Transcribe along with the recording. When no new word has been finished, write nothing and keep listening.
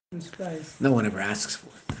No one ever asks for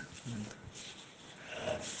it,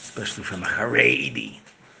 especially from a Haredi.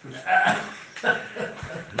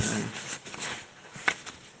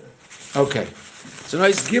 Okay, so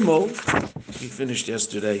nice Gimel. We finished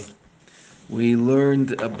yesterday. We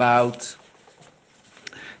learned about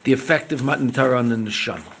the effect of Matan Torah on the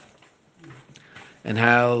neshama and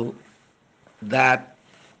how that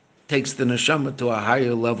takes the neshama to a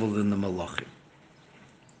higher level than the malachim.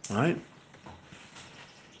 Right?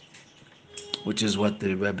 Which is what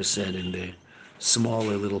the Rebbe said in the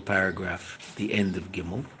smaller little paragraph, the end of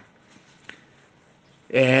Gimel.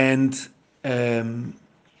 And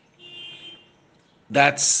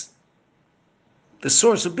that's the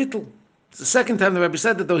source of Bittul. It's the second time the Rebbe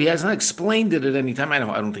said that, though he hasn't explained it at any time. I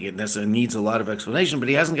don't think it necessarily needs a lot of explanation, but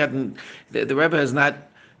he hasn't gotten, the Rebbe has not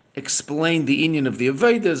explained the inyan of the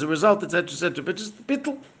Vayidaber as a result, etc., but just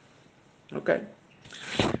Bittul. Okay.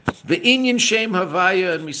 The inyan Shem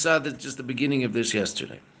Havaya, and we saw that just the beginning of this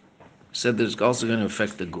yesterday. We said that it's also going to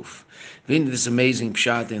affect the guf. We had this amazing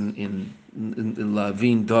pshat in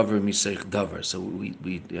Lavin Dover Misech Dover. So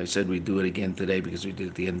I said we'd do it again today because we did it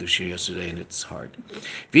at the end of Shir yesterday and it's hard.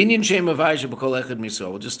 V'inyan Shem Havaya Sheb'kol Echad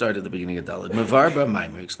Misrael. We'll just start at the beginning of Dalet. Mavar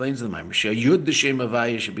B'Maimer explains the Maimer. Yud the Shem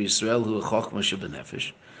Havaya should be Yisrael hu Chochma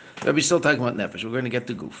Shebenefesh. We're still talking about nefesh. We're going to get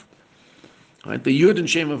to guf. All right, the Yud and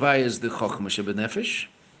Shem Havaya is the Chochma Shebenefesh.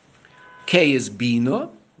 K is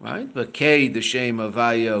Bina, right? But K, the Shem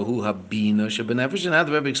Havaya, Hu HaBina Shebenefesh. And now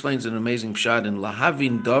the Rebbe explains an amazing pshat in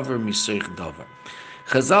Lahavin Dover Miseich Dover.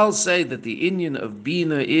 Chazal say that the inyan of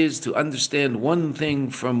Bina is to understand one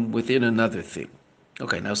thing from within another thing.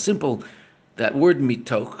 Okay, now simple, that word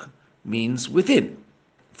mitoch means within,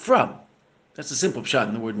 from. That's a simple pshat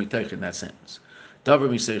in the word mitoch in that sentence. Dover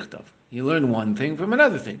Miseich Dover. You learn one thing from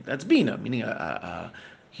another thing. That's Bina, meaning a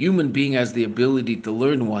human being has the ability to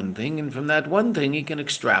learn one thing, and from that one thing he can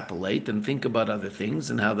extrapolate and think about other things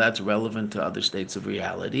and how that's relevant to other states of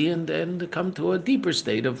reality and come to a deeper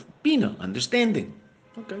state of Bina, understanding.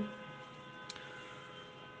 Okay.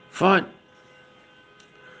 Fine.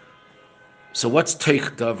 So what's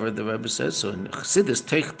Teich Davar, the Rebbe says? So in Chassidus,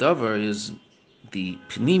 Teich Davar is the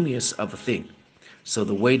pneumius of a thing. So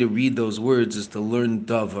the way to read those words is to learn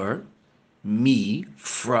Davar, me,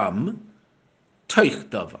 from, Teich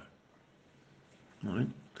Davar. Right?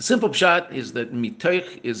 The simple pshat is that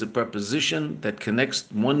miteich is a preposition that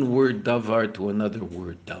connects one word davar to another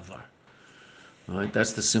word davar. Right?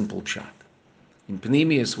 That's the simple pshat. In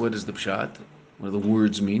Panemius, what is the pshat? What do the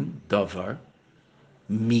words mean? Davar,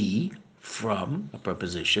 me, from, a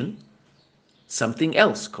preposition, something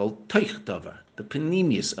else called teich davar, the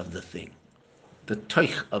Panemius of the thing, the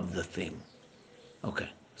teich of the thing. Okay,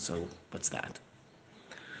 so what's that?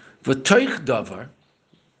 For teich davar,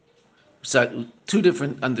 so two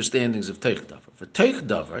different understandings of teich davar. For teich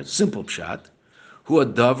davar, simple pshat, hu a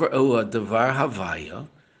davar havaya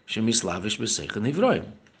shemislavish b'seichel nivroim.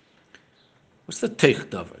 What's the teich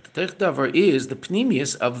davar? The teich davar is the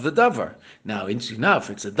pneumius of the davar. Now,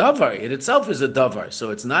 enough, it's a davar. It itself is a davar.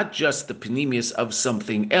 So it's not just the pneumius of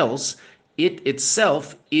something else. It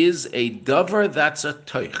itself is a davar that's a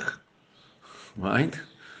teich. Right?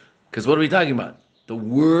 Because what are we talking about? The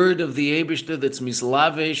word of the Eibishter that's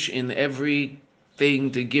mislavish in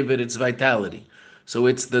everything to give it its vitality. So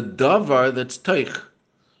it's the davar that's teich.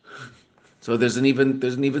 So there's an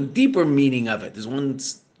even deeper meaning of it. There's one,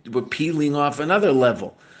 we're peeling off another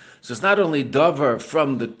level. So it's not only davar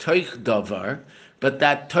from the teich davar, but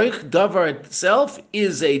that teich davar itself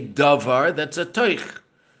is a davar that's a teich,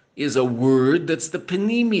 is a word that's the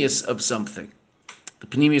panemius of something. The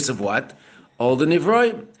panemius of what? All the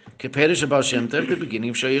nivroim. Keperish Baal Shem Tov, the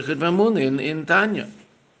beginning of Shayichud Vamun in Tanya.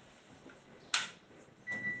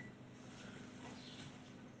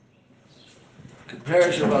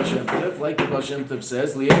 Keperish Baal Shem Tov, like the Baal Shem Tov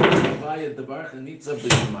says,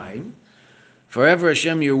 forever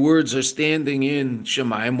Hashem, your words are standing in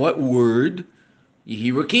Shemayim. What word?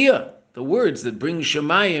 Yehi Rakia. The words that bring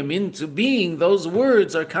Shemayim into being, those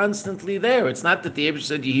words are constantly there. It's not that the Eibishter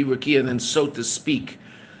said Yehi Rakia and then, so to speak,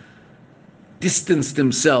 distanced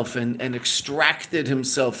himself and extracted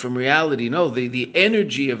himself from reality. No, the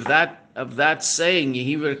energy of that saying,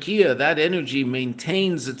 Yehi Rakia, that energy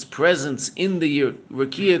maintains its presence in the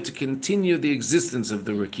Rakia to continue the existence of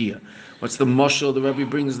the Rakia. What's the mashal the Rebbe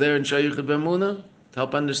brings there in Shayichud B'Emunah to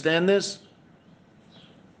help understand this?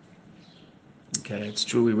 Okay, it's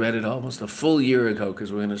true, we read it almost a full year ago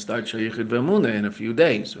because we're going to start Shayichud B'Emunah in a few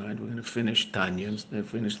days, right? We're going to finish Tanya,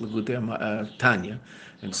 finish Tanya,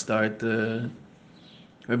 and start, it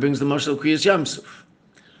brings the Mashal Kriyas Yamsuf.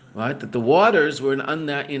 right? That the waters were in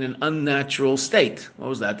an unnatural state. What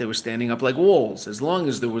was that? They were standing up like walls. As long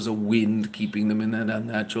as there was a wind keeping them in that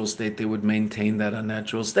unnatural state, they would maintain that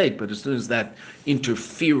unnatural state. But as soon as that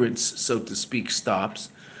interference, so to speak, stops,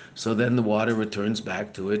 so then the water returns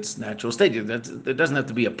back to its natural state. There doesn't have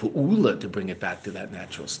to be a pu'ula to bring it back to that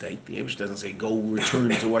natural state. The Abish doesn't say, go return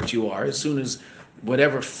to what you are. As soon as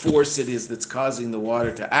whatever force it is that's causing the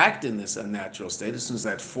water to act in this unnatural state, as soon as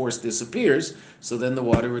that force disappears, so then the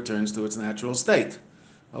water returns to its natural state.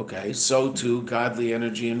 Okay, so too godly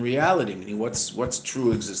energy and reality, meaning what's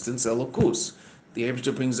true existence, elokus. The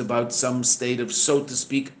Abishah brings about some state of, so to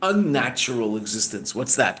speak, unnatural existence.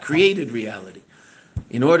 What's that? Created reality.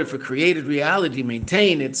 In order for created reality to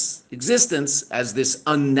maintain its existence as this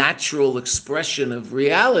unnatural expression of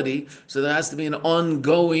reality, so there has to be an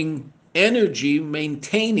ongoing energy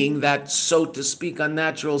maintaining that, so to speak,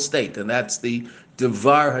 unnatural state. And that's the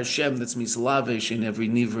Devar Hashem that's mislavesh in every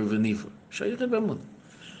nivra v'nivra.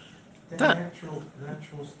 The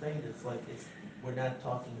natural state is like we're not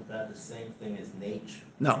talking about the same thing as nature.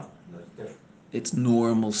 No. No, it's different. It's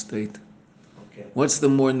normal state. Okay. What's the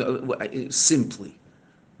more simply?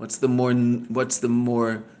 What's the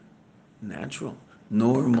more natural,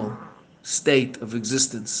 normal state of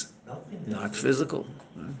existence? Nothing. Not physical.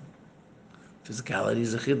 Right? Physicality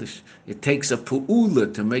is a chiddush. It takes a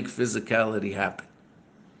pu'ula to make physicality happen.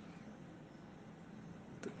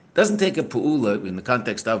 It doesn't take a pu'ula in the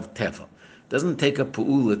context of teva. It doesn't take a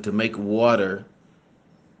pu'ula to make water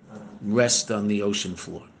rest on the ocean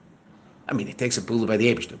floor. I mean, it takes a pu'ula by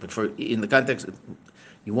the Eibishter, but in the context,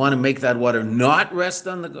 you want to make that water not rest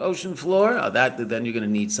on the ocean floor, then you're going to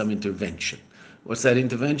need some intervention. What's that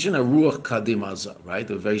intervention? A ruach kadim azah, right?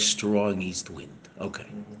 A very strong east wind. Okay,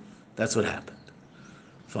 that's what happened.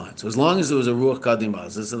 Fine. So as long as there was a ruach kadim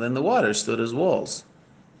azah, so then the water stood as walls,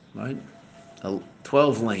 right?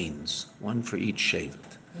 12 lanes, one for each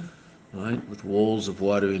shevet, right? With walls of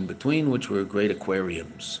water in between, which were great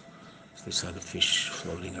aquariums. So they saw the fish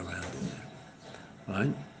floating around in there,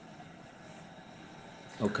 right?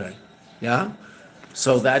 Okay, yeah?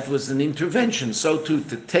 So that was an intervention. So to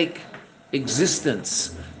take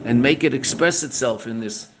existence and make it express itself in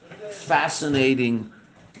this fascinating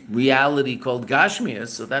reality called Gashmias,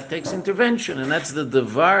 so that takes intervention. And that's the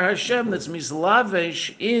Devar Hashem that's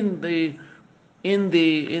mislavesh in the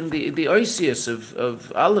oisius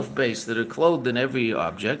of Aleph base that are clothed in every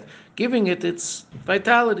object, giving it its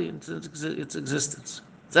vitality, its existence.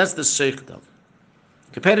 That's the Seichtav.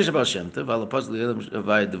 Kaperish Baal Shem Tov, al Apostle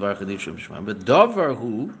Vayidaber Chadiv Shem Shema. But Davar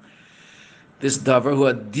who, this Davar who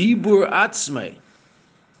a Dibur Atzmei,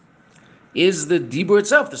 is the Dibur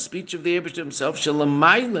itself, the speech of the Eibishter himself,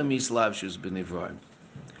 Shalamayla Mislav Shus B'Nivroim,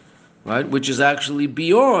 right? Which is actually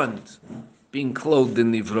beyond being clothed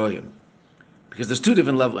in Nivroim. Because there's two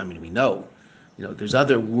different levels. I mean, we know, there's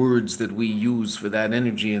other words that we use for that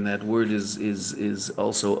energy, and that word is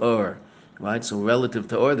also Or. Right, so relative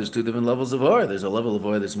to Or, there's two different levels of Or. There's a level of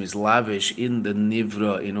Or that's mislavish in the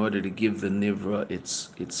Nivra in order to give the Nivra its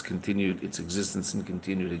existence and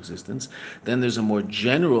continued existence. Then there's a more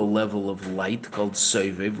general level of light called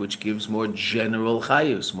Sovev, which gives more general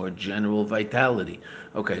chayus, more general vitality.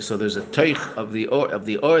 Okay, so there's a teich of the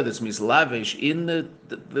Or that's mislavish in the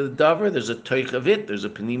Davar. There's a teich of it. There's a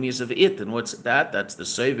panemius of it, and what's that? That's the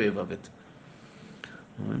Sovev of it.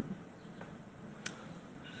 Right.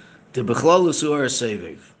 The Bechlolus Ur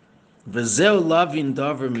Seviv. V'zeu lavin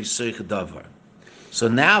davar miseich davar. So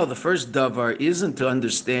now the first davar isn't to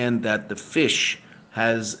understand that the fish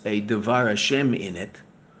has a davar Hashem in it.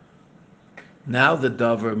 Now the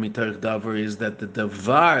davar, mitarich davar, is that the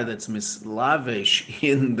davar that's mislavesh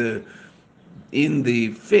in the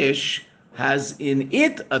fish has in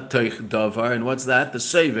it a teich davar, and what's that? The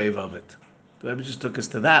sevev of it. The Rebbe just took us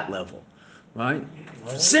to that level. Right?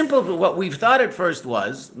 Simple, what we've thought at first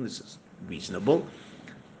was, and this is reasonable,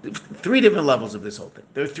 three different levels of this whole thing.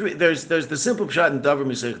 There's the simple pshat in Davar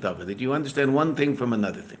Miseich Davar, that you understand one thing from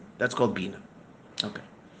another thing. That's called Bina. Okay.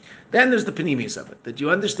 Then there's the Panemius of it, that you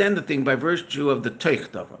understand the thing by virtue of the Teich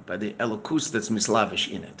Davar, by the Elokus that's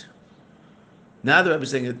mislavish in it. Now the Rebbe is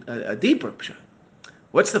saying a deeper pshat.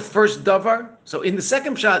 What's the first Davar? So in the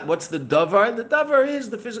second pshat, what's the Davar? The Davar is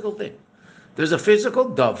the physical thing. There's a physical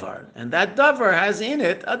davar, and that davar has in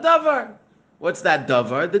it a davar. What's that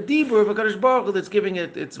davar? The dibur of HaKadosh Baruch Hu that's giving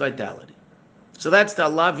it its vitality. So that's the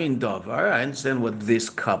lavin davar. I understand what this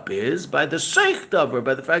cup is by the seich davar,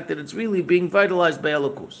 by the fact that it's really being vitalized by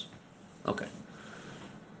Elokus. Okay.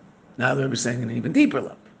 Now the Rebbe is saying an even deeper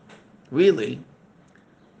level. Really,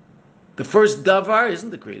 the first davar isn't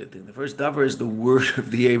the created thing. The first davar is the word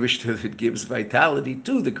of the Eibishter that gives vitality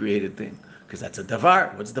to the created thing. because that's a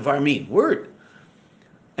davar. What's davar mean? Word.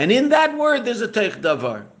 And in that word, there's a teich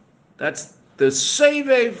davar. That's the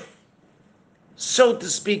sevev, so to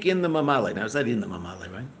speak, in the mamale. Now, is that in the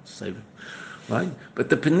mamale, right? Sevev. Right? But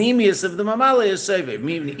the panemius of the mamale is sevev.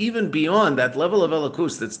 Even beyond that level of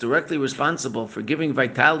elokus that's directly responsible for giving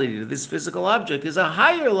vitality to this physical object is a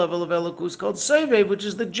higher level of elokus called sevev, which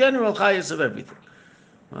is the general highest of everything.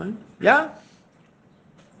 Right? Yeah?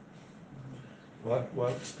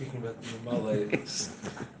 What speaking about the Malay?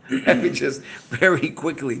 It just very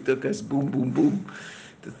quickly took us boom, boom, boom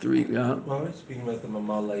to three. Why are we speaking about the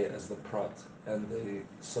Mamale as the prat and the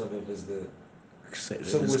Sovev is the. So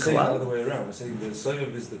we're saying it the other way around. We're saying the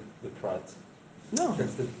Sovev is the prat. No.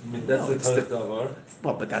 That's the No, it's Toich Davar.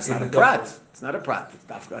 Well, but that's In not a the prat. davar. It's not a prat.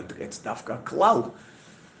 It's dafka klal.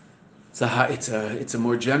 It's a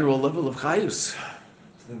more general level of chayus.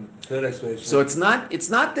 The third explanation. So it's not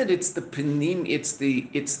that it's the panim. It's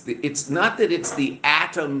not that it's the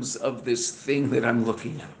atoms of this thing that I'm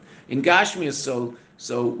looking at. In Gashmias,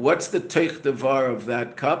 so what's the teich devar of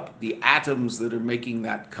that cup? The atoms that are making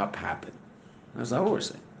that cup happen. That's not what we're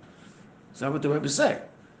saying. That's not what the Rebbe is saying.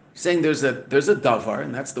 He's saying there's a davar,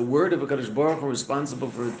 and that's the word of HaKadosh Baruch Hu responsible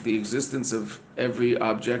for the existence of every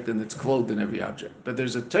object, and it's clothed in every object. But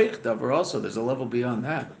there's a teich davar also. There's a level beyond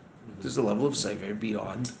that. There's a level of sever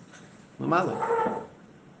beyond Mamala.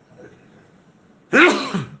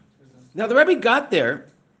 Now the Rebbe got there.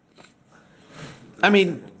 I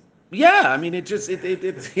mean, yeah. I mean, he just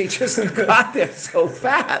got there so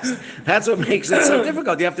fast. That's what makes it so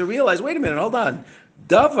difficult. You have to realize. Wait a minute. Hold on.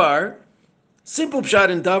 Davar, simple pshat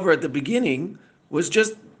in davar at the beginning was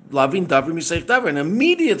just loving davar misayich davar, and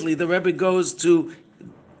immediately the Rebbe goes to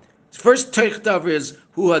first teich davar is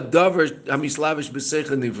hu hadavar hamislavish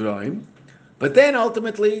b'seicha nivraim, but then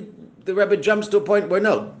ultimately the Rebbe jumps to a point where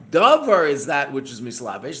no, davar is that which is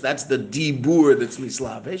mislavish. That's the dibur that's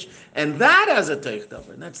mislavish, and that has a teich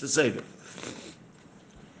davar, and that's the savior.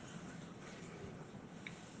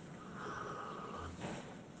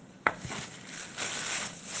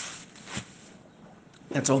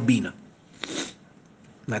 That's all bina.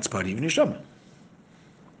 That's part of your neshama.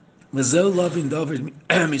 Mazel loving davar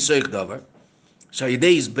miseich davar.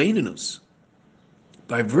 Shayidei is beinunus.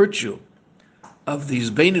 By virtue of these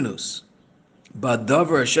beinunus, but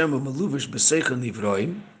davar Hashem u'maluvish b'seicha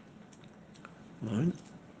nivroim.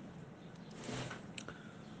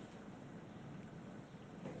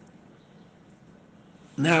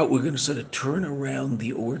 Now we're going to sort of turn around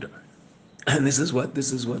the order, and this is what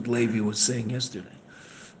Levi was saying yesterday.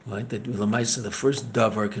 Right, that Lamaisa, the first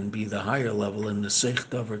davar can be the higher level, and the seich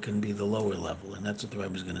davar can be the lower level, and that's what the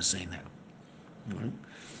Rebbe is going to say now. Right?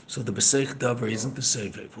 So the beseich davar isn't the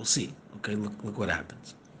sevev. We'll see. Okay, look what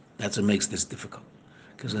happens. That's what makes this difficult,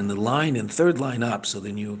 because in the third line up, so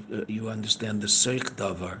then you understand the seich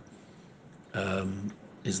davar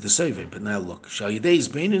is the sevev. But now look, shayidei is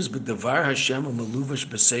beinus b'davar Hashem u'maluvash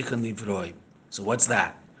b'seicha nivroim. So what's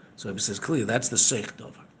that? So it says clearly that's the seich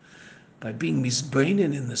davar. By being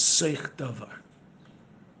misbeinen in the seich davar,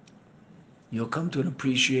 you'll come to an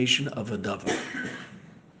appreciation of a davar.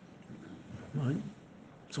 Right?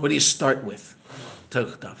 So what do you start with?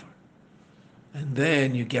 Teich davar. And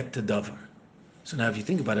then you get to davar. So now if you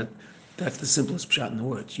think about it, that's the simplest pshat in the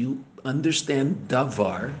words. You understand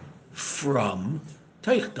davar from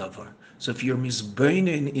teich davar. So if you're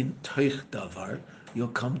misbeinen in teich davar, you'll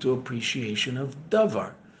come to appreciation of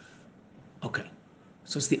davar. Okay.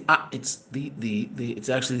 So it's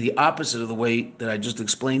actually the opposite of the way that I just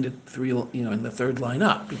explained it in the third line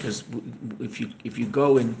up, because if you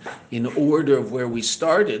go in order of where we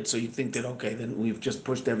started, so you think that okay, then we've just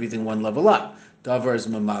pushed everything one level up. Davar is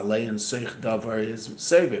mamale and seich davar is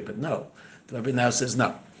sever, but no. The Rebbe now says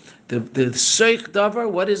no. The seich davar,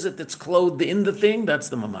 what is it that's clothed in the thing? That's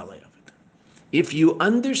the mamale of it. If you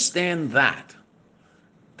understand that,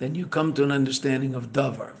 then you come to an understanding of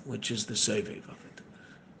davar, which is the sever of it.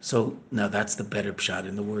 So now that's the better pshat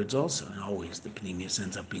in the words also, and always the Pneumius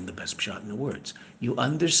ends up being the best pshat in the words. You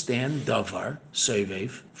understand davar,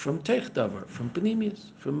 sevev, from teich davar, from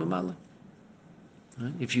Pneumius, from mamale.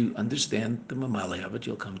 Right? If you understand the mamale of it,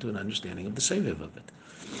 you'll come to an understanding of the sevev of it.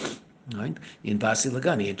 Right? In Basi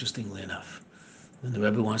Lagani, interestingly enough, when the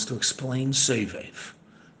Rebbe wants to explain sevev,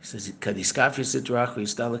 he says,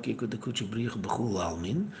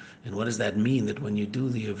 and what does that mean? That when you do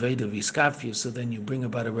the Aveda Viskafia, so then you bring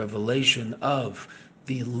about a revelation of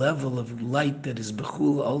the level of light that is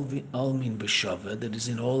Bechul Almin B'Shava, that is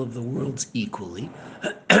in all of the worlds equally.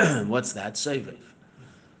 What's that? Sevev.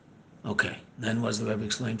 Okay, then what does the Rebbe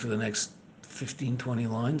explain for the next 15, 20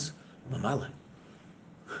 lines? Mamale.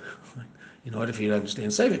 In order for you to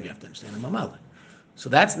understand Seviv, you have to understand the Mamala. So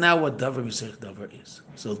that's now what Davar B'Seich Davar is.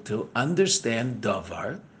 So to understand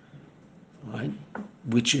Davar, right,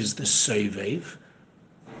 which is the Seviv,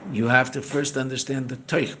 you have to first understand the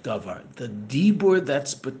Teich Davar, the Dibur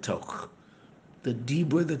that's Betoch, the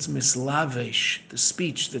Dibur that's Mislavesh, the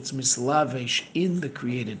speech that's Mislavesh in the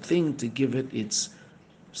created thing to give it its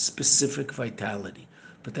specific vitality.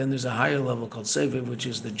 But then there's a higher level called Seviv, which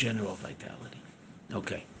is the general vitality.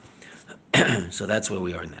 Okay. So that's where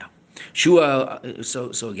we are now. Shua.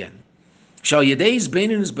 So again, Shal Yadei's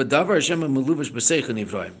Beinin is Badavar Hashem Meluvash B'Seich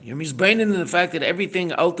Nivraim. Your means Beinin in the fact that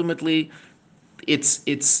everything ultimately,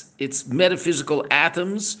 its metaphysical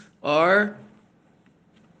atoms are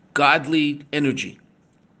godly energy.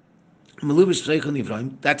 Meluvash B'Seich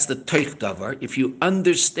Nivraim. That's the Teich Davar. If you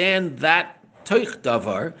understand that Teich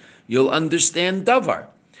Davar, you'll understand Davar.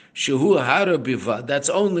 Shehu Hara Biva. That's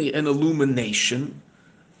only an illumination.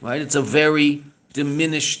 Right? It's a very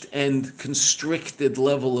diminished and constricted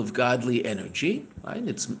level of godly energy. Right?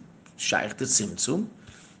 It's shaykh to tzimtzum,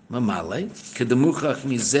 mamale, kedemuchach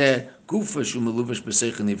mizeh gufa shu meluvash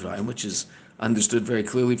b'seich nivraim, which is understood very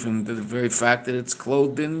clearly from the very fact that it's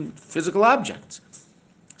clothed in physical objects.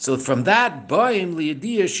 So from that, ba'im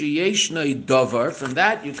liyadiyah sheyeshnai davar, from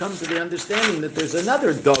that you come to the understanding that there's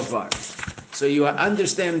another davar. So you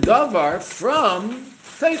understand davar from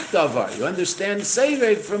Teich Davar. You understand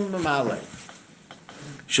Seviv from Mamale.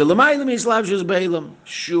 Shalamaylam Islav Shuz Beilam.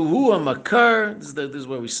 Shuhu Makar. This is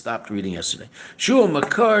where we stopped reading yesterday. Shuhu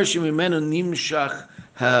Makar Shemimenu Nimshach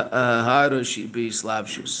Harashi Beislav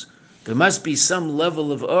Shuz. There must be some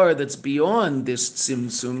level of or that's beyond this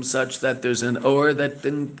tzimtzum, such that there's an or that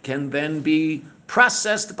can then be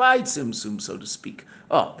processed by tzimtzum, so to speak.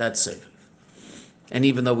 Oh, that's Seviv. And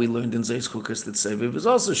even though we learned in Zeis Chukas that Seviv is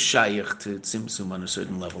also shayach to tzimtzum on a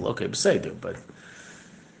certain level, okay, beseder. But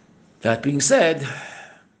that being said,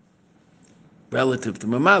 relative to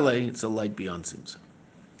Mamale, it's a light beyond tzimtzum.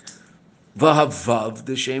 V'havav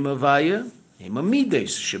the shem avaya, hema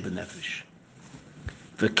mides shebenefesh.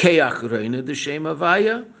 V'keach reina the shem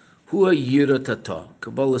avaya, hu a yira tata,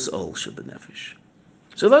 kabbalas ol shebenefesh.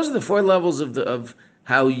 So those are the four levels of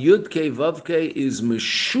how Yud Kei Vav Kei is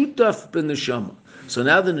meshutaf b'neshama. So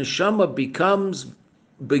now the neshama becomes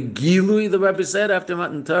begilui, the Rebbe said after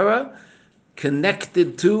Matan Torah,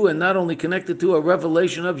 connected to, and not only connected to, a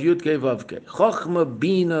revelation of Yud Kei Vav Kei. Chochma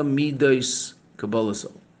bina midos kabbalas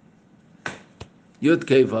ol. Yud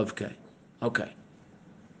Kei Vav Kei. Okay.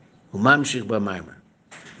 Umamshich b'maimer.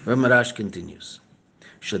 Ramarash continues.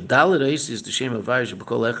 Shadal reis is the shem avayah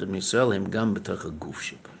shebekol echad misrael hem gam b'tach a guf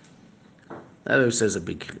sheba. That says a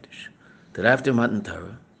big kiddush. That after Matan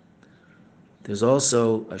Torah, there's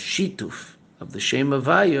also a shituf of the Shem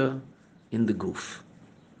Havaya in the guf.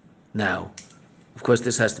 Now, of course,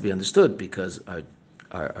 this has to be understood because I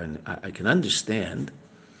can understand.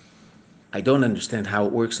 I don't understand how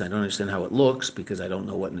it works. I don't understand how it looks because I don't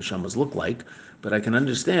know what neshamas look like. But I can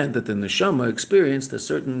understand that the neshama experienced a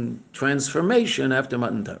certain transformation after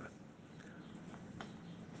Matan Torah.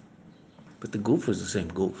 But the guf is the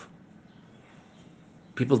same guf.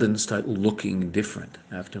 People didn't start looking different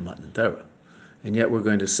after Matan Torah. And yet we're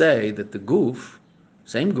going to say that the guf,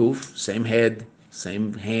 same head,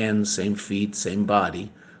 same hands, same feet, same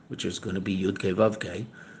body, which is going to be Yud Kei Vav Kei,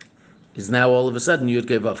 is now all of a sudden Yud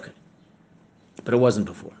Kei Vav Kei. But it wasn't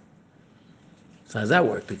before. So how does that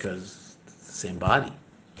work? Because it's the same body.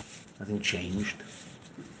 Nothing changed.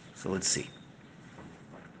 So let's see.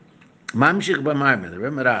 Mamshich b'marmer, the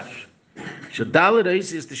Remarash. Shadal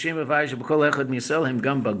reis is the Shem Havaya shebekol echad misrael hem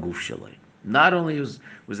gam b'guf shalei. Not only was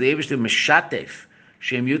the Eibishter Meshatef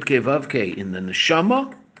Shem Yud Kei Vav Kei in the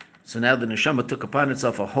Neshama, so now the Neshama took upon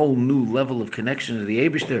itself a whole new level of connection to the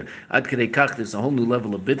Eibishter. Ad Kedei Kach, there's a whole new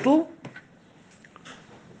level of bittul,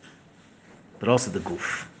 but also the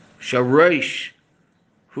Guf. Sharosh,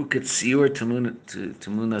 who could see or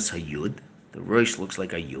Tamunas Hayud. The Rosh looks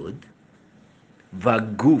like a Yud.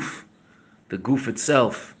 Vaguf, the Guf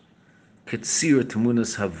itself, Katsir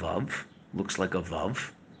Tamunas Havav, looks like a Vav.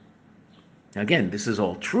 Now again, this is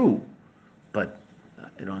all true, but I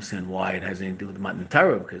don't understand why it has anything to do with Matan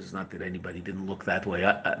Torah, because it's not that anybody didn't look that way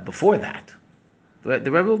before that. The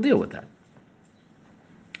Rebbe will deal with that.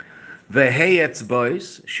 Vehei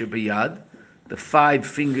etzbois shebiyad, the 5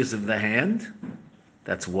 fingers of the hand,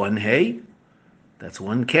 that's one hey, that's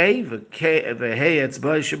one k. Vehei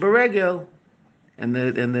etzbois sheberegel, and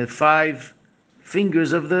the 5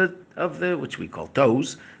 fingers of the which we call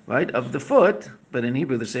toes, right, of the foot, but in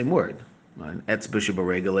Hebrew the same word. Etzba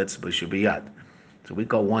sheberegel, etzba shebiyad. So we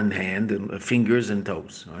call one hand and fingers and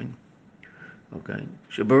toes, right? Okay.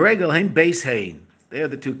 Sheberegel hein base hein. They are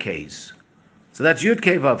the 2 K's. So that's Yud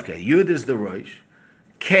K Vav K. Yud is the Rosh.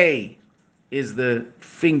 K is the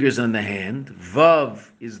fingers on the hand. Vav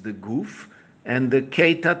is the goof. And the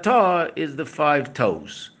K Tata is the 5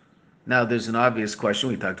 toes. Now, there's an obvious question.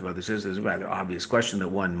 We talked about this. There's a rather obvious question that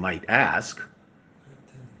one might ask.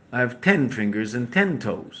 I have 10 fingers and 10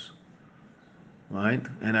 toes, right?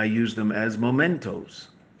 And I use them as mementos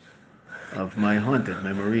of my haunted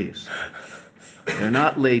memories. They're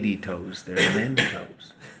not lady toes, they're men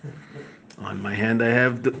toes. On my hand, I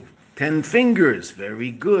have 10 fingers,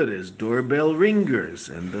 very good, as doorbell ringers,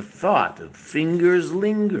 and the thought of fingers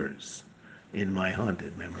lingers in my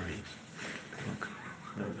haunted memories. Okay.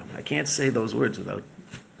 I can't say those words without.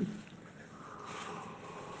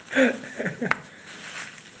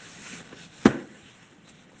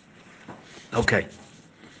 Okay.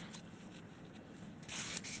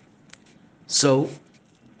 So,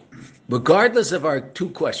 regardless of our two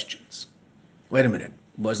questions, wait a minute,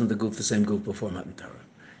 wasn't the goof the same goof before Matan Torah?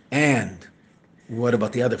 And what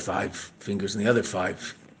about the other 5 fingers and the other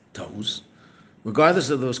 5 toes? Regardless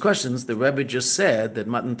of those questions, the Rebbe just said that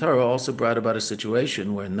Matan Torah also brought about a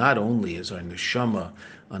situation where not only is our neshama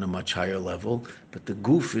on a much higher level, but the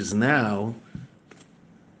goof is now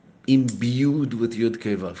imbued with Yud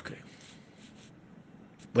Kei Vav Kei.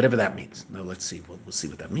 Whatever that means. Now let's see. We'll see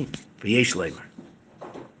what that means. V'yesh leimer.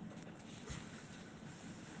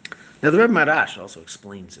 Now the Rebbe Marash also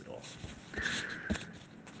explains it all.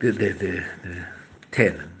 The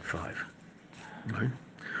 10 and 5. Right?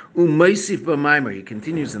 Umaisif b'maimer. He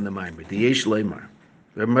continues in the maimer. The yesh leimer.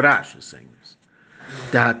 Rebbe Marash is saying this.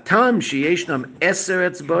 Da'atam sheyeshnam eser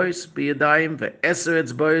etzbois b'yadayim ve'eser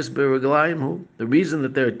etzbois b'reglayim hu. The reason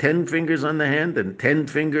that there are 10 fingers on the hand and 10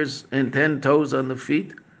 fingers and 10 toes on the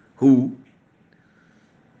feet. Who?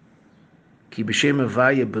 Ki b'shem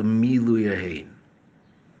havaya b'milui hain.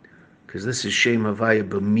 Because this is shem havaya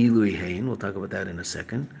b'milui hain. We'll talk about that in a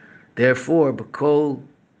second. Therefore, b'kol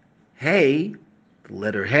hey, the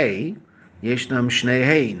letter hey, yeshnam shnei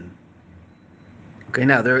hain. Okay,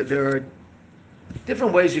 now there are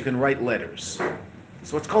different ways you can write letters.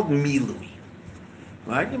 It's what's called milui.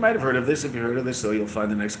 Right? You might have heard of this. If you heard of this, so you'll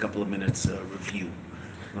find the next couple of minutes review.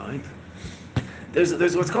 Right? There's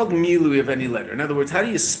what's called milui of any letter. In other words, how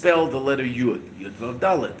do you spell the letter Yud? Yud Vav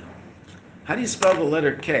Daled. How do you spell the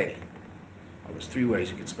letter K? Well, there's 3 ways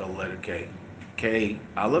you can spell the letter K. K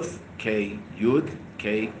Aleph, K Yud,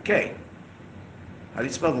 K K. How do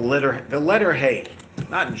you spell the letter Hey?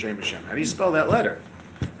 Not in Shem Hashem. How do you spell that letter?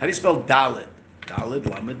 How do you spell Daled? Daled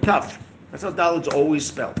Lamed Taf. That's how Daled's always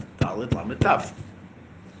spelled. Daled Lamed Taf.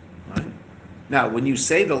 Right? Now, when you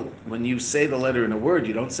say the letter in a word,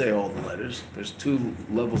 you don't say all the letters. There's 2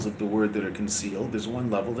 levels of the word that are concealed. There's one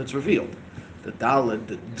level that's revealed. The Daled,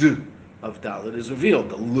 the D of Daled is revealed.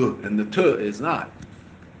 The L and the T is not.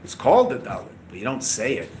 It's called the Daled, but you don't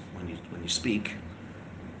say it when you speak.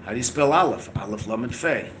 How do you spell Aleph? Aleph Lamed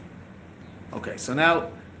Fei. Okay, so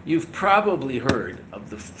now you've probably heard of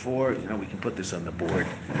the 4. We can put this on the board,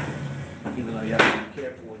 even though you have to be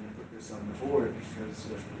careful when you put this on the board because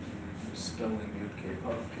you're spelling Yud Kei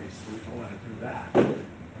Vav Kei, so we don't want to do that.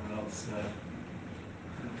 Or else, I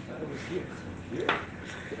thought it was here. Here.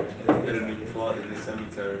 Get a new plot in the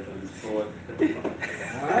cemetery for this plot.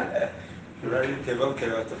 What? Right, Yud Kei Vav Kei,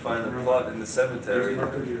 I have to find a plot in the cemetery. The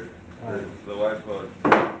whiteboard.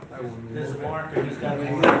 There's a marker, he's got a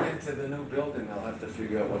When we marker. get into the new building, I'll have to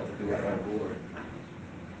figure out what to do with our board.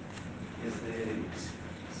 Is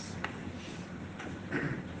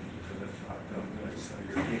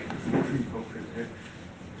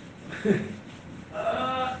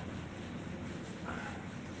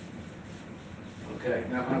Okay,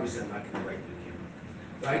 now obviously I'm not going to write it here.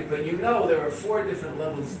 Right, but there are 4 different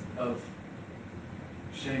levels of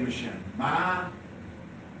Shem Hashem. Ma,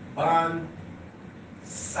 Ban,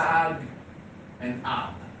 Sag, and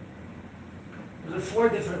Ab. There are 4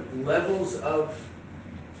 different levels of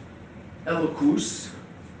Elokus,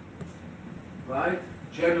 right?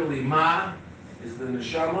 Generally, Ma is the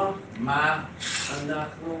neshama, Ma,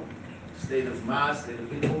 Anachnu, state of Ma, state of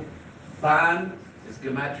people. Ban is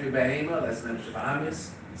Gematria Behema, that's Nefesh Bahamis.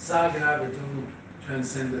 Sag and Ab are 2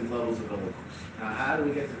 transcendent levels of Elokus. Now, how do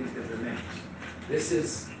we get to these different names? This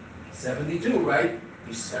is 72, right?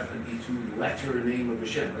 The 72 letter name of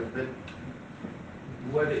Hashem. But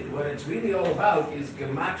what it's really all about is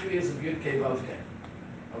gematrias of Yud Kei Vav Kei.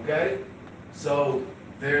 Okay? So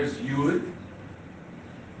there's Yud,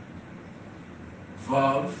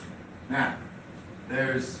 Vav. Now,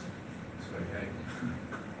 there's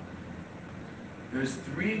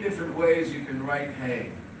 3 different ways you can write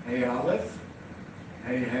Hey. Hey Aleph,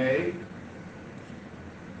 Hey,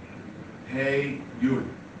 Hey Yud.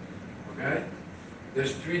 Okay?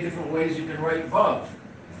 There's three different ways you can write Vav.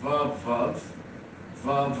 Vav, Vav,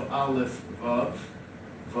 Vav, Aleph, Vav,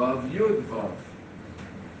 Vav, Yud, Vav.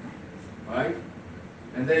 Right?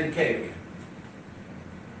 And then K again.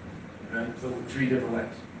 Right? So three different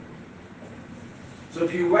ways. So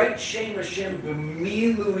if you write Shem Hashem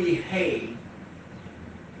b'milui hey,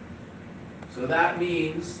 so that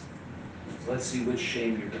means, so let's see which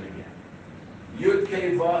Shem you're going to get. Yud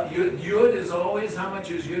K Vav, Yud is always, how much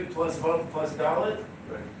is Yud plus Vav plus Dalet?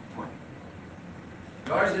 Right. 20.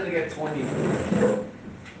 Gar's going to get 20.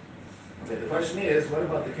 Okay, the question is, what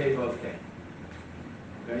about the K Vav K?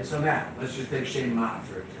 Okay, so now, let's just take Shem Ma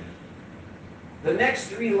for example. The next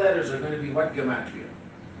three letters are going to be what gematria?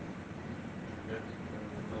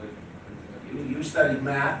 You studied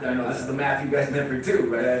math. I know this is the math you guys never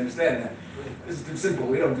do, right? I understand that. This is too simple.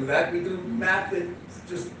 We don't do that. We do math that's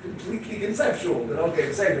just completely conceptual. But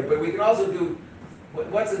okay, same it. But we can also do,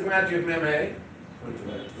 what's the gematria of Mem Hey?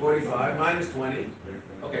 45 minus 20.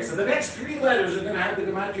 Okay, so the next three letters are going to have the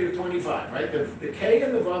gematria of 25, right? The K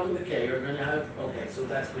and the Vav and the K are going to have, okay, so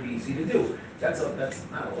that's pretty easy to do. That's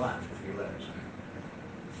not a lot for three letters.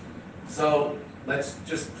 So let's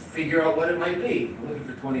just figure out what it might be. I'm looking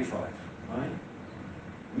for 25, right?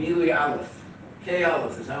 Milui Aleph. K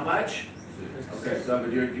Aleph is how much? Okay, so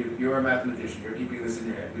but you're a mathematician. You're keeping this in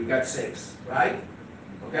your head. We've got 6, right?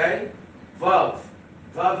 Okay? Vav.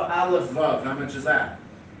 Vav Aleph Vav. How much is that?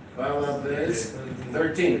 Vav Aleph is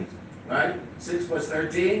 13, right? 6 plus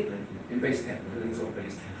 13 in base 10. Everything's all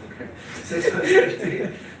base 10. Okay. 6 plus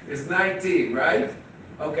 13 is 19, right?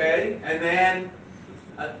 Okay, and then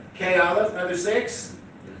K Aleph, another 6?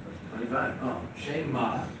 25. Oh, Shem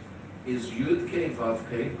Ma is Yud K Vav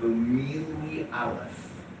K B'milui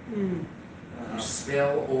Aleph. You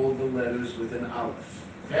spell all the letters with an Aleph.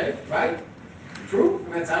 Okay, right? True? I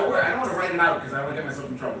mean, that's how it works. I don't want to write it out because I don't want to get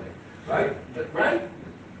myself in trouble here. Right? But, right?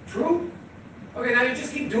 True? Okay, now you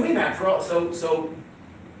just keep doing that for all. So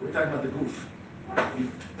we're talking about the goof.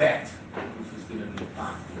 You bet the goof is going to be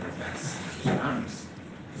Ban. That's Shams.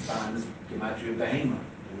 Ban is Gematria Behema.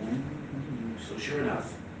 So sure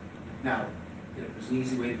enough. Now, there's an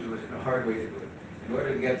easy way to do it and a hard way to do it. In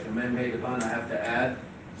order to get from Mem Hey to Ban, I have to add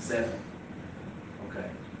 7. Okay.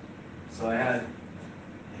 So I had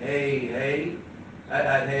Hey, I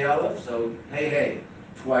had Hey Aleph, so Hey,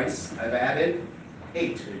 twice. I've added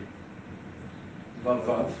 8. Vav.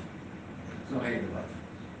 There's no Hey in the Vav.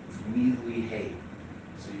 It's immediately Hey.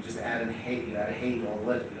 So you just add an Hey, you add a Hey to all the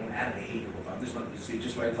letters. You don't add a Hey to the Vav. There's nothing, so you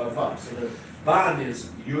just write Vav. So the Ban is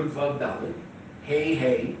Yud Vav Dalet,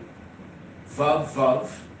 Hey, Vav,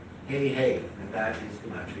 Hey. And that is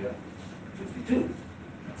Gematria 52.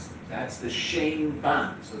 That's the Shem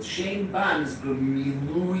Ban. So Shem Ban is the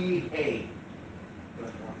Milui Hey.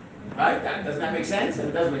 Right? Doesn't that make sense?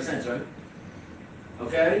 It does make sense, right?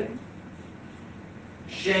 Okay?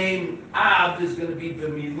 Shem Ab is going to be the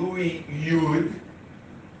Milui Yud.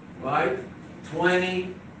 Right?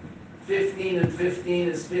 20, 15 and 15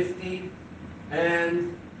 is 50,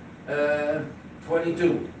 and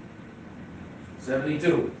 22.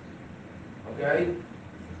 72. Okay?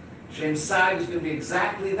 Shem Sag is going to be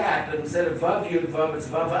exactly that, but instead of Vav Yud Vav, it's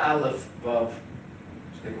Vav Aleph Vav.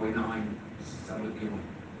 Just take away 9.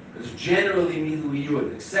 It's generally Milui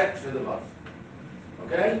Yud, except for the Vav.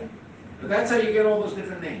 Okay? But that's how you get all those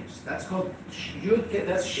different names. That's called Yud,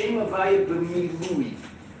 that's Shem Havaya B'Milui.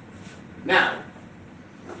 Now,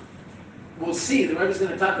 we'll see, the Rebbe is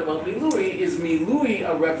going to talk about Milui. Is Milui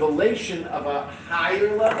a revelation of a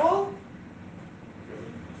higher level?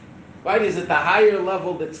 Right? Is it the higher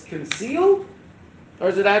level that's concealed? Or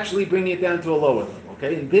is it actually bringing it down to a lower level?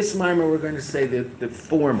 Okay? In this mimer, we're going to say the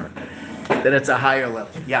former, that it's a higher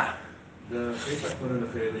level. Yeah? The P.2 and the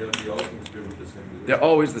Elokim, they're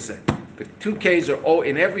always the same. The 2 Ks are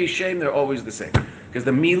in every Shem, they're always the same. Because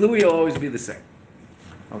the Milui will always be the same.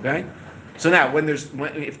 Okay? So now,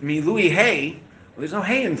 if Milui Hey, well, there's no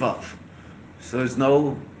Hey involved. So there's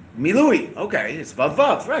no Milui. Okay, it's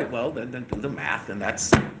Vav, right. Well, then do the math, and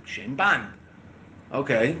that's Shem Ban.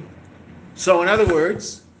 Okay. So in other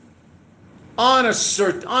words, on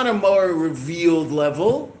a more revealed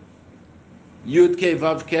level, Yud K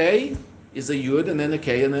Vav K is a Yud, and then a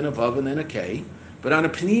K, and then a Vav, and then a K. But on a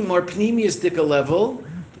more pneumistic level,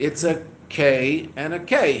 it's a K and a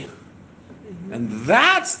K. And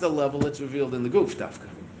that's the level that's revealed in the Guf Dafka.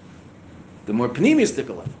 The more pneumistic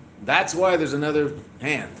level. That's why there's another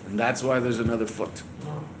hand, and that's why there's another foot.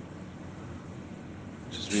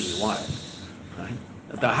 Which is really wild. Right?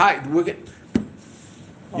 At the height,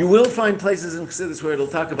 you will find places in Chassidus where it'll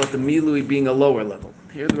talk about the Milui being a lower level.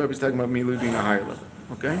 Here the Rebbe is talking about Milui being a higher level.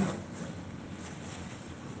 Okay?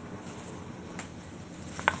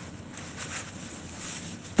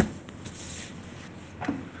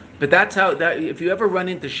 But that's how that. If you ever run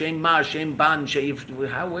into Shem Ma, Shem Ban,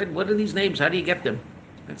 what are these names? How do you get them?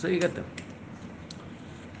 That's how you get them.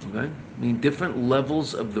 Okay, I mean different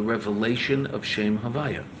levels of the revelation of Shem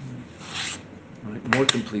Havaya. Right? More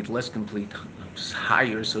complete, less complete,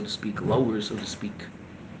 higher, so to speak, lower, so to speak.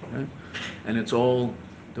 Right? And it's all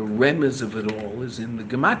the remez of it all is in the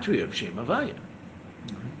gematria of Shem Havaya.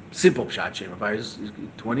 Simple pshat Shem Havaya is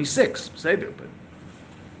 26, say there, but.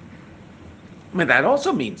 I mean, that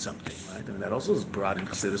also means something, right? I mean, that also is brought in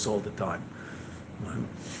Chassidus all the time. Right?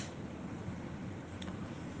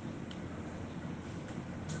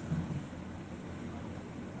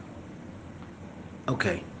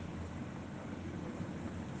 Okay.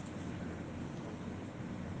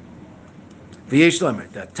 V'yesh lamer,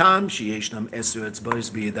 that tam sheyeshnam eser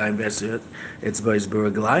etzbos b'yadayim v'eser etzbos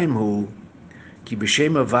b'raglayim hu ki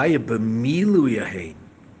b'shem havaya b'milu yahein.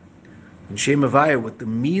 In Shem Havaya, with the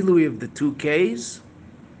milui of the two K's,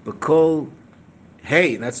 b'kol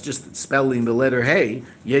hey, that's just spelling the letter hey.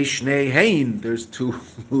 Yeshnei hein, there's two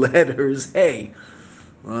letters hey,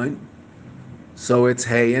 right? So it's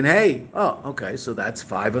hey and hey. Oh, okay, so that's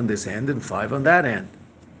 5 on this end and 5 on that end.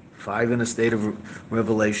 5 in a state of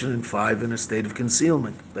revelation and 5 in a state of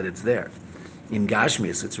concealment, but it's there. In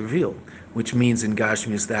Gashmias, it's revealed, which means in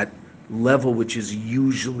Gashmias that level which is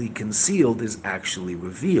usually concealed is actually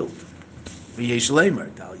revealed. V'yesh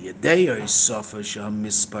leimer, tal yedei sofa sham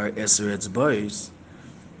mispar eser etzbos,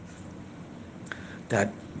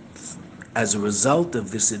 that as a result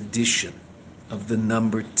of this addition of the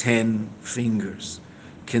number 10 fingers,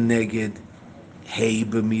 keneged hey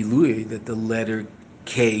b'milui, that the letter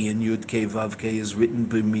K in Yud K Vav K is written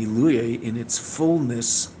b'milui in its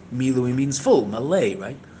fullness. Milui means full, malay,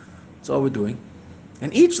 right? That's all we're doing.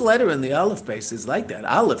 And each letter in the Aleph base is like that.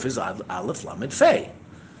 Aleph is Aleph Lamed Fei.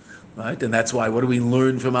 Right, and that's why. What do we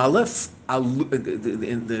learn from Aleph?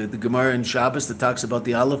 In the Gemara in Shabbos that talks about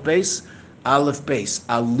the Aleph base,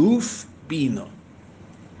 Aluf Bina.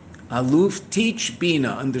 Aluf, teach,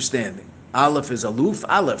 Bina, understanding. Aleph is Aluf,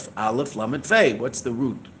 Aleph Lamed Fei. What's the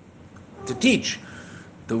root? To teach.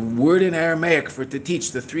 The word in Aramaic for to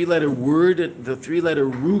teach, the 3-letter word, the 3-letter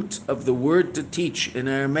root of the word to teach in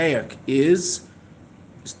Aramaic is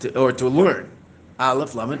to learn.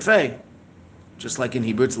 Aleph Lamed Fei. Just like in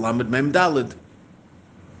Hebrew, it's Lamed Mem Daled.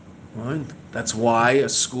 Right? That's why a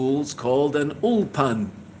school's called an Ulpan.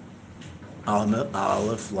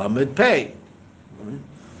 Aleph Lamed Pei. Right?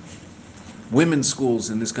 Women's schools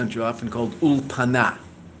in this country are often called Ulpana.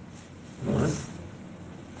 Right?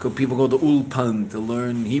 People go to Ulpan to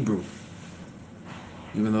learn Hebrew,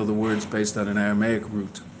 even though the word's based on an Aramaic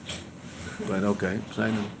root. But okay, so I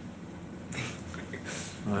know.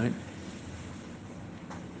 Right?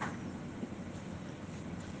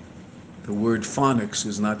 The word phonics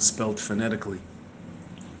is not spelled phonetically.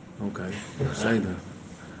 Okay, say that.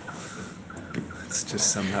 It's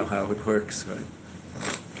just somehow how it works, right?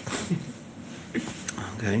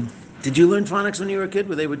 Okay. Did you learn phonics when you were a kid?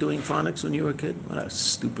 Were they doing phonics when you were a kid? What a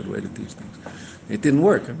stupid way to teach things. It didn't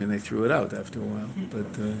work. I mean, they threw it out after a while. But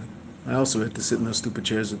I also had to sit in those stupid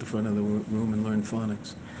chairs at the front of the room and learn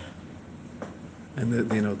phonics. And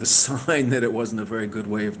the sign that it wasn't a very good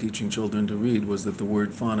way of teaching children to read was that the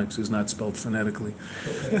word phonics is not spelled phonetically.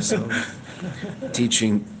 So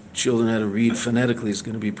teaching children how to read phonetically is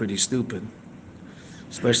going to be pretty stupid,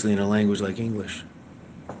 especially in a language like English.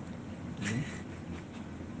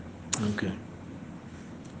 Okay.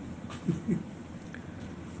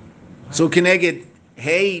 So keneged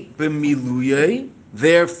hey b'miluyei,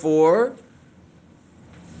 therefore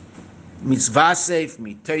mitzvasef,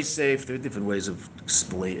 mitosef. There are different ways of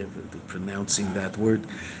pronouncing that word.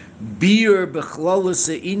 Bir b'chlalas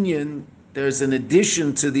inyan. There's an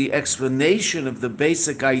addition to the explanation of the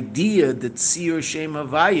basic idea that Tzir Shem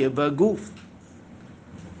Havaya b'guf.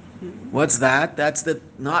 What's that? That's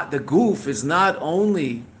not the goof is not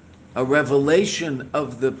only a revelation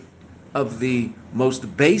of the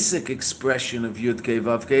most basic expression of Yud Kei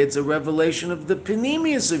Vav Kei. It's a revelation of the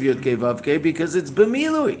penimius of Yud Kei Vav Kei because it's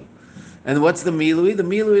b'milui. And what's the milui? The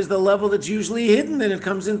milui is the level that's usually hidden, and it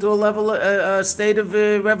comes into a state of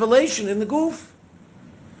revelation in the goof.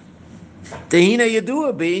 Tehina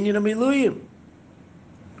yadua be'inyan miluyim.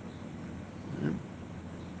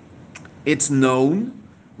 It's known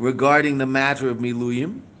regarding the matter of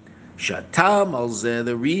miluyim. Shatam al zeh,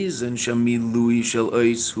 the reason shamilui shel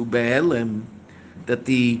ois hu be'elem, that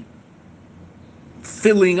the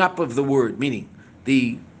filling up of the word, meaning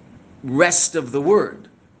the rest of the word,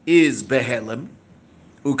 is be'elem.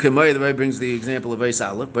 Ukemay, the Rebbe brings the example of Beis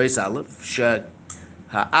Aleph, Shad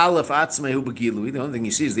ha'alef atzmei hu be'gilui, the only thing you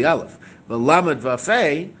see is the Aleph. The Lamed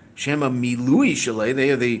v'afei, Shema milui shalei,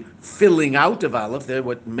 they are the filling out of aleph. They're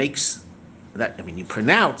what makes that. I mean, you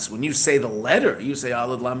pronounce, when you say the letter, you say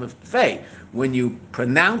aleph, lamed, fei. When you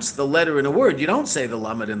pronounce the letter in a word, you don't say the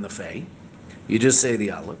lamed and the fei. You just say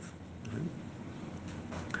the aleph.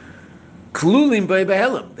 Klulim by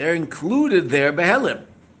behelim. They're included there behelim,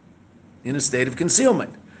 in a state of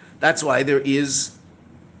concealment. That's why there is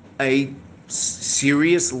a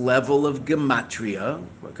serious level of gematria,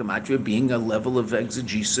 gematria being a level of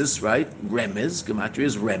exegesis, right? Remez, gematria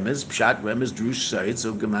is remez, pshat, remez, drush, sayit,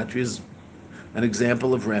 so gematria is an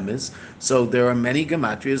example of remez. So there are many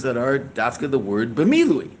gematrias that are dafka the word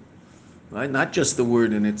b'milui, right? Not just the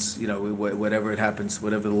word and its, whatever it happens,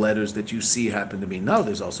 whatever the letters that you see happen to be. No,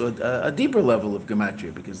 there's also a deeper level of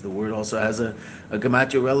gematria because the word also has a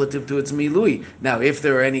gematria relative to its milui. Now, if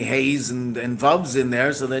there are any hays and vavs in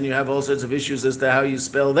there, so then you have all sorts of issues as to how you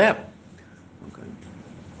spell them. Okay.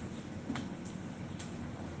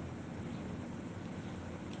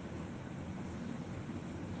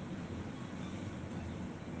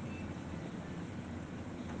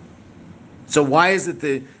 So why is it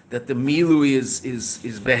that the milui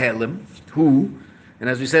is behelim? Who? And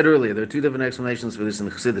as we said earlier, there are two different explanations for this in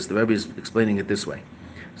the Chassidus. The Rebbe is explaining it this way.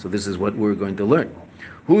 So this is what we're going to learn.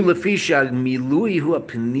 Hu lefisha milui hu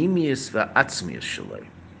apnimius va'atzmius shalei.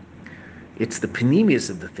 It's the panemius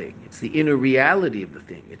of the thing. It's the inner reality of the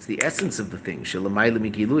thing. It's the essence of the thing, shelamayla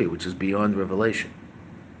mikilui, which is beyond revelation.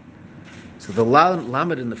 So the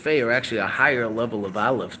lamed and the fei are actually a higher level of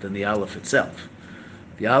aleph than the aleph itself.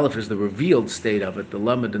 The aleph is the revealed state of it. The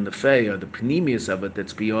lamed and the fei are the panemius of it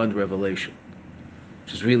that's beyond revelation,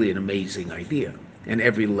 which is really an amazing idea. And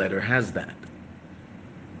every letter has that.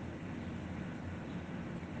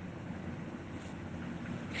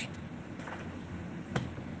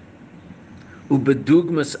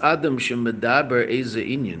 Ubedugmas adam shemedaber eze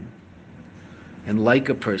inyan. And like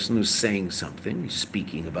a person who's saying something, he's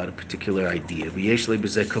speaking about a particular idea, v'yesh le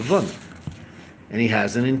b'zeh kavanah, and he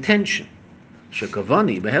has an intention.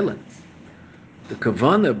 Shekavani behelen. The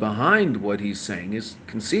kavana behind what he's saying is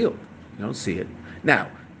concealed. You don't see it. Now,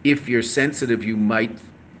 if you're sensitive, you might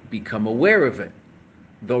become aware of it,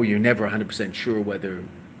 though you're never 100% sure whether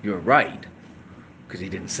you're right, because he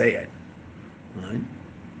didn't say it. Right?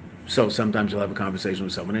 So sometimes you'll have a conversation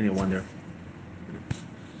with someone and you wonder,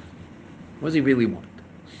 what does he really want?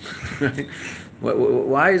 Right?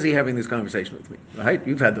 Why is he having this conversation with me? Right?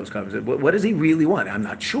 You've had those conversations. What does he really want? I'm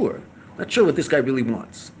not sure. Not sure what this guy really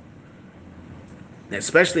wants.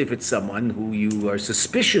 Especially if it's someone who you are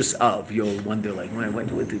suspicious of, you'll wonder, like, when I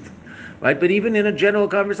went with it, right? But even in a general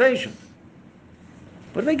conversation,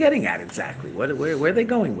 what are they getting at exactly? Where are they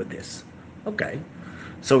going with this? Okay,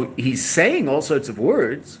 so he's saying all sorts of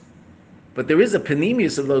words, but there is a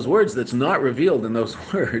panemius of those words that's not revealed in those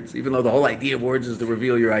words, even though the whole idea of words is to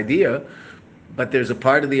reveal your idea, but there's a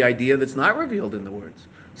part of the idea that's not revealed in the words.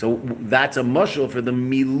 So that's a mushal for the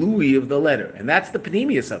milui of the letter, and that's the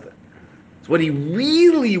panemius of it. So what he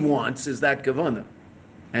really wants is that kavanah,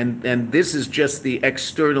 and this is just the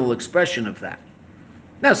external expression of that.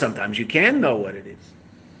 Now, sometimes you can know what it is.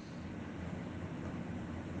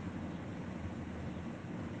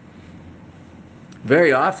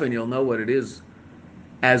 Very often, you'll know what it is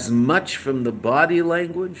as much from the body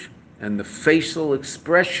language and the facial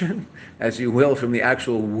expression as you will from the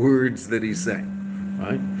actual words that he's saying.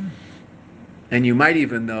 Right? And you might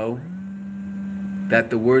even know that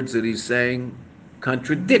the words that he's saying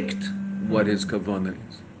contradict what his kavanah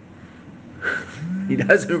is. He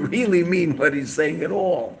doesn't really mean what he's saying at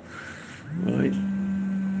all. Right?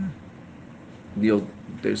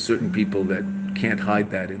 There's certain people that can't hide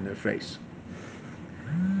that in their face.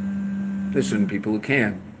 There's certain people who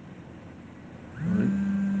can. Right?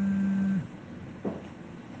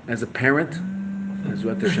 As a parent, as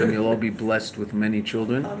Rat Hashem, you'll all be blessed with many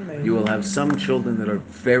children. You will have some children that are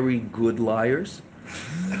very good liars.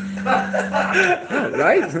 Oh,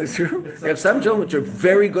 right? It's true. You have some children which are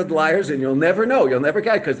very good liars, and you'll never know. You'll never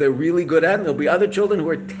get it because they're really good at it. And there'll be other children who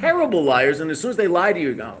are terrible liars, and as soon as they lie to you,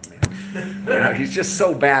 you go, oh, man, he's just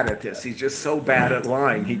so bad at this. He's just so bad at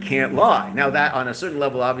lying. He can't lie. Now, that on a certain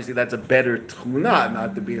level, obviously, that's a better tchuna,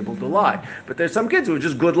 not to be able to lie. But there's some kids who are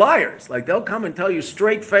just good liars. Like, they'll come and tell you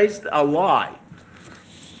straight-faced a lie.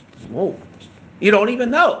 Whoa. You don't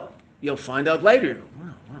even know. You'll find out later.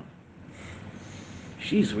 Wow.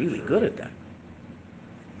 She's really good at that.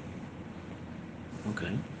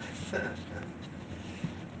 Okay.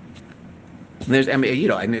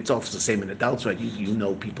 And it's also the same in adults, right? You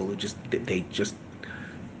know people who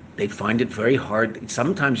they find it very hard.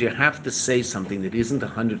 Sometimes you have to say something that isn't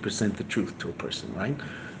 100% the truth to a person, right?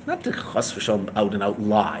 Not to chas v'shalom out and out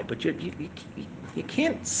lie, but You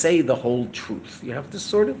can't say the whole truth. You have to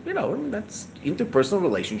sort of, that's interpersonal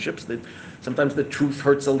relationships. That sometimes the truth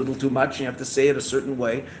hurts a little too much, and you have to say it a certain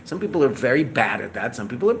way. Some people are very bad at that. Some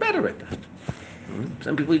people are better at that.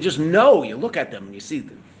 Some people you just know. You look at them and you see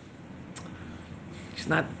them. He's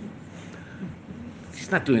not.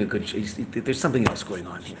 He's not doing a good. There's something else going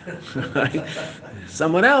on here. Right?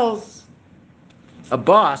 Someone else, a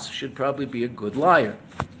boss, should probably be a good liar.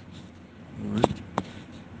 Right?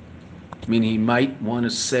 I mean, he might want to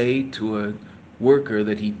say to a worker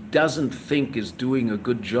that he doesn't think is doing a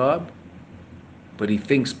good job, but he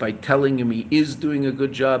thinks by telling him he is doing a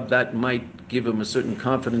good job, that might give him a certain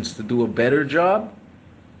confidence to do a better job.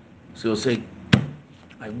 So he'll say,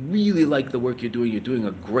 I really like the work you're doing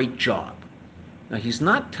a great job. Now, he's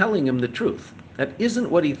not telling him the truth. That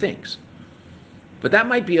isn't what he thinks. But that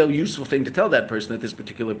might be a useful thing to tell that person at this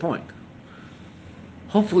particular point.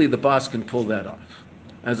 Hopefully the boss can pull that off,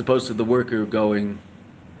 as opposed to the worker going,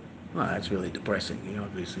 well, that's really depressing. He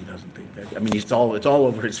obviously doesn't think that. I mean, it's all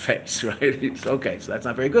over his face, right? It's okay, so that's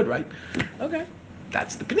not very good, right? Okay,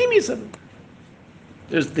 that's the panemius of it.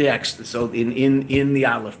 There's the extra. So in the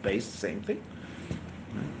aleph base, same thing.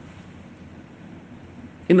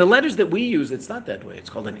 In the letters that we use, it's not that way. It's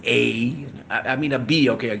called an A. I mean, a B.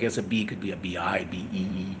 Okay, I guess a B could be a B-I,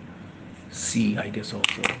 B-E-E, C, I guess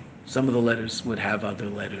also. Some of the letters would have other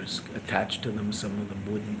letters attached to them. Some of them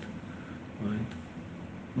wouldn't. Right?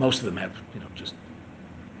 Most of them have, just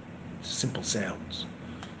simple sounds.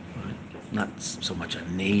 Right? Not so much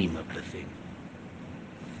a name of the thing.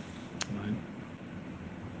 Right?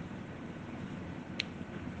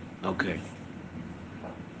 Okay.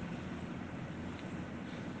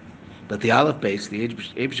 But the aleph base, the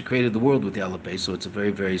Abishah created the world with the aleph base, so it's a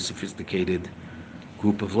very, very sophisticated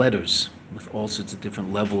group of letters with all sorts of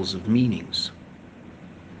different levels of meanings.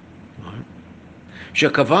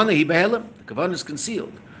 Shekavana hi behelam, the kavanah is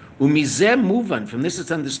concealed. Umizeh muvan, from this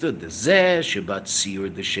it's understood. The zeh shebat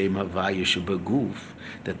siyur the shem havaya shebaguf,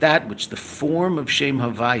 that which the form of shem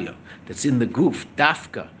havaya that's in the guf,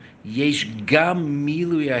 dafka. Yesh gam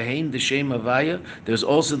milui ahein the shem havaya. There's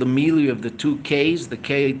also the milui of the two K's, the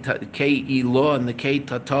K ilo and the K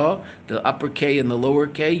tata, the upper K and the lower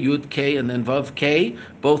K, Yud K and then Vav K.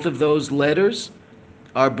 Both of those letters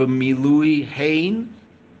are b'milui hein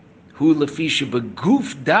hu lefisha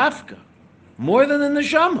beguf dafka, more than in the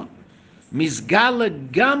neshama.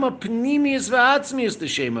 Mizgala gama pnimius va'atzmius the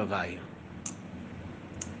shem havaya.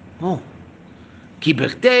 Oh, ki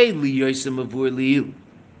b'chtei liyoisem avur liil.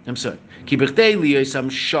 I'm sorry. Ki b'chtei liyosam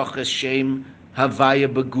shochas shem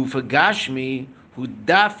havaya begufa gashmi hu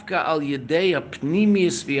dafka al yedei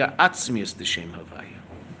apnimius v'atzmius the shem havaya.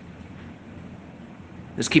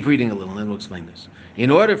 Let's keep reading a little, and then we'll explain this. In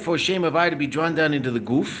order for shem havaya to be drawn down into the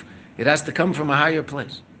guf, it has to come from a higher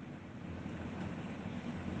place.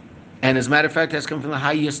 And as a matter of fact, it has to come from the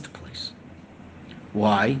highest place.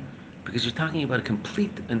 Why? Because you're talking about a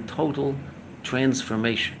complete and total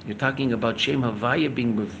transformation. You're talking about Shem Havaya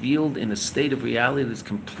being revealed in a state of reality that's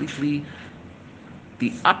completely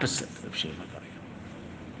the opposite of Shem Havaya.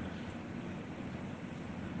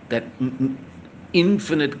 That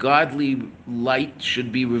infinite godly light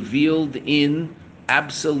should be revealed in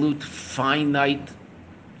absolute finite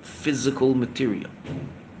physical material.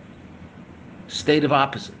 State of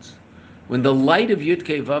opposites. When the light of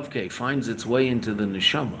Yud-Kei Vav-Kei finds its way into the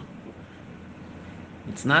neshama,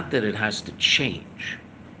 it's not that it has to change.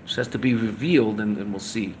 It just has to be revealed, and then we'll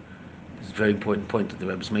see. This is a very important point that the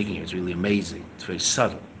Rebbe is making here. It's really amazing. It's very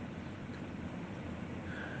subtle.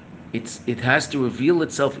 It has to reveal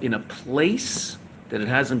itself in a place that it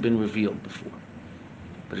hasn't been revealed before.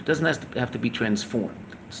 But it doesn't have to be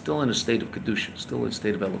transformed. It's still in a state of Kedusha, still in a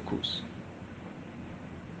state of Elokus.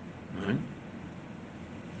 All right?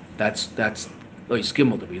 That's Ois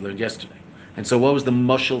Gimel that we learned yesterday. And so what was the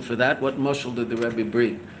mushal for that? What mushal did the Rebbe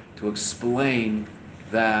bring to explain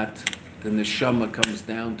that the neshama comes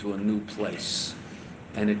down to a new place?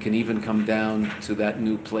 And it can even come down to that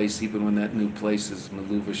new place even when that new place is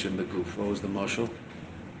maluvish in the guf. What was the mushal?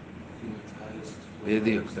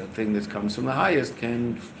 That thing that comes from the highest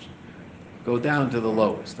can go down to the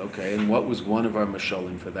lowest. Okay, and what was one of our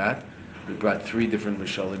mashalim for that? We brought 3 different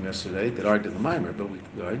mashalim yesterday that aren't in the mimer, but we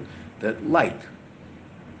learned that light.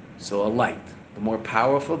 So a light, the more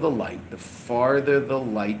powerful the light, the farther the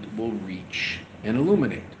light will reach and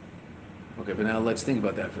illuminate. Okay, but now let's think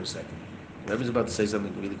about that for a second. Rebbe's about to say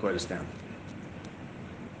something really quite astounding.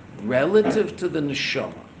 Relative to the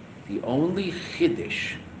neshama, the only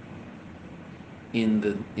chiddush in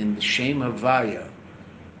the Shem Havaya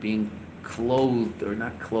being clothed or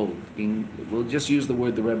not clothed. We'll just use the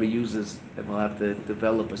word the Rebbe uses, and we'll have to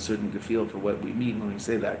develop a certain feel for what we mean when we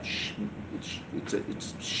say that.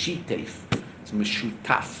 It's shitef. It's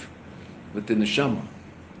meshutaf with the neshama.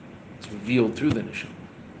 It's revealed through the neshama.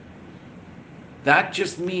 That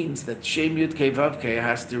just means that Shem Yud Kei Vav Kei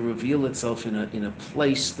has to reveal itself in a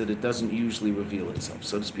place that it doesn't usually reveal itself.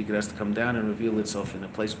 So to speak, it has to come down and reveal itself in a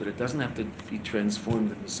place, but it doesn't have to be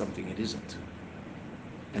transformed into something it isn't.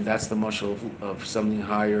 And that's the mashal of something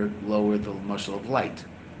higher, lower, the mashal of light.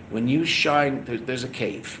 When you shine, there's a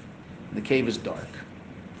cave. And the cave is dark.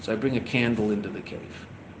 So I bring a candle into the cave.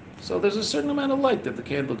 So there's a certain amount of light that the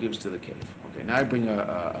candle gives to the cave. Okay, now I bring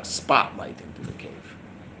a spotlight into the cave.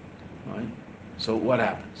 All right? So what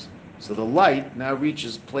happens? So the light now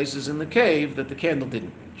reaches places in the cave that the candle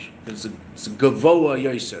didn't reach. It's a gavoa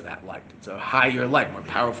yoser, that light. It's a higher light, more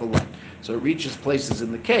powerful light. So it reaches places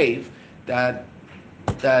in the cave that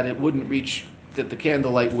it wouldn't reach, that the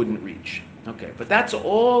candlelight wouldn't reach. Okay, but that's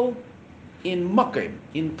all in makom,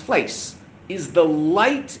 in place. Is the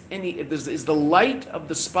light of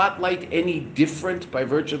the spotlight any different by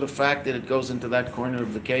virtue of the fact that it goes into that corner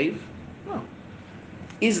of the cave? No.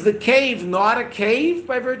 Is the cave not a cave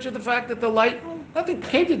by virtue of the fact that the light, the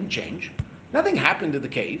cave didn't change. Nothing happened to the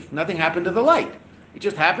cave. Nothing happened to the light. It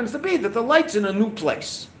just happens to be that the light's in a new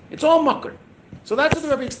place. It's all mucker. So that's what the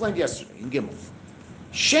Rebbe explained yesterday in Gimel.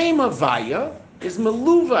 Shem Havaya is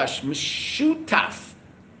meluvash, meshutaf,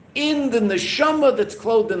 in the neshama that's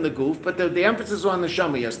clothed in the goof, but the emphasis was on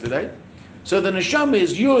neshama yesterday. So the neshama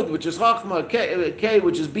is Yud, which is Chachma, K,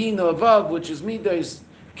 which is Bina, Vav, which is Midas,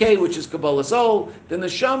 K, which is Kabbalah Soul. The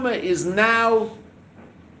neshama is now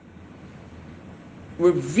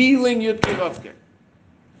revealing Yud Kevavke.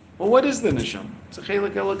 Well, what is the neshama? It's a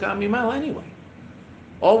chelik Elokim Mimal anyway.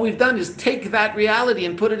 All we've done is take that reality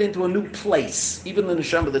and put it into a new place. Even the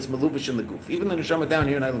neshama that's meluvish in the goof. Even the neshama down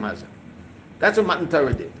here in Eilam Hazeh. That's what Matan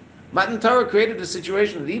Torah did. Matan Torah created a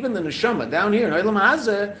situation that even the neshama down here in Eilam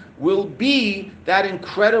Hazeh will be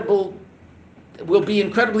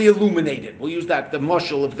incredibly illuminated. We'll use that, the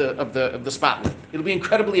mushal of the spotlight. It'll be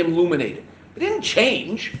incredibly illuminated. It didn't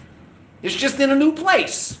change. It's just in a new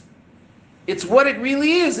place. It's what it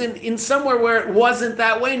really is in somewhere where it wasn't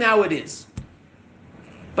that way, now it is.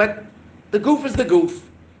 But the goof is the goof.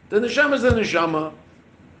 The neshama is the neshama.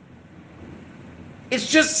 It's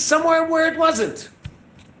just somewhere where it wasn't.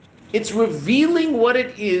 It's revealing what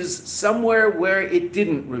it is somewhere where it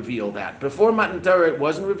didn't reveal that. Before Matan Torah, it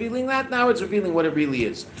wasn't revealing that. Now it's revealing what it really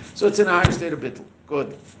is. So it's in a higher state of bittul.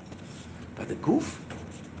 Good. But the goof,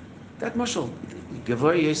 that mashal,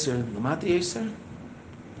 gavoy yeser, lamati yeser.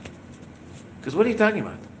 Because what are you talking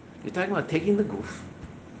about? You're talking about taking the goof,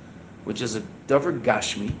 which is a davar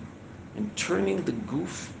gashmi, and turning the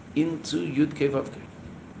goof into Yud Kei Vav Kei.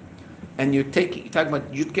 And you're talking about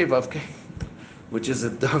Yud Kei Vav Kei, which is a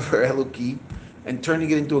davar Elokim, and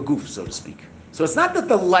turning it into a goof, so to speak. So it's not that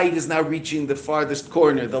the light is now reaching the farthest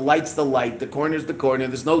corner. The light's the light. The corner's the corner.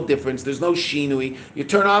 There's no difference. There's no shinui. You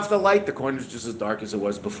turn off the light, the corner's just as dark as it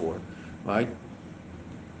was before, right?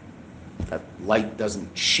 That light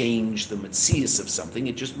doesn't change the metzius of something.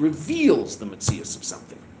 It just reveals the metzius of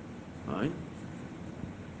something, right?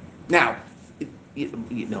 Now,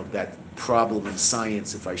 you know, that problem in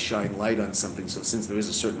science, if I shine light on something, so since there is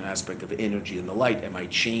a certain aspect of energy in the light, am I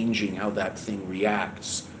changing how that thing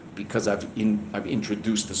reacts because I've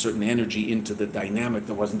introduced a certain energy into the dynamic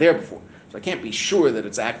that wasn't there before? So I can't be sure that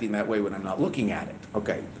it's acting that way when I'm not looking at it.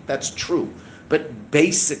 Okay, that's true. But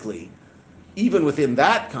basically, even within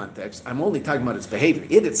that context, I'm only talking about its behavior.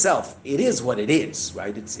 It itself, it is what it is,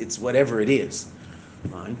 right? It's whatever it is,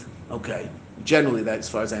 right? Okay. Generally, that, as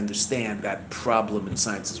far as I understand, that problem in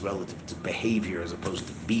science is relative to behavior as opposed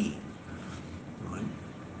to being. Right?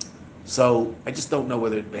 So I just don't know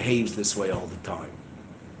whether it behaves this way all the time.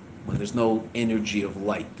 When there's no energy of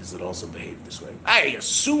light, does it also behave this way? I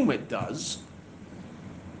assume it does.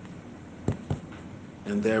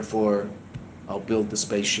 And therefore, I'll build the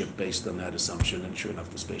spaceship based on that assumption, and sure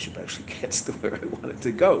enough, the spaceship actually gets to where I want it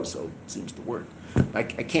to go, so it seems to work. I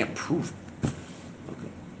can't prove it.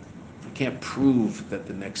 I can't prove that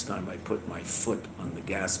the next time I put my foot on the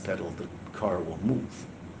gas pedal, the car will move.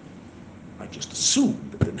 I just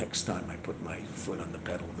assume that the next time I put my foot on the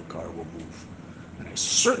pedal, the car will move. And I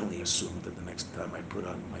certainly assume that the next time I put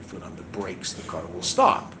on my foot on the brakes, the car will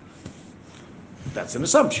stop. That's an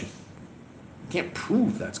assumption. I can't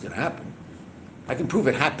prove that's going to happen. I can prove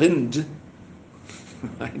it happened,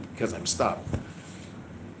 right? Because I'm stopped.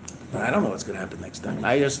 But I don't know what's going to happen next time.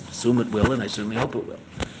 I just assume it will, and I certainly hope it will.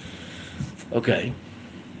 Okay.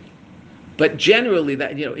 But generally,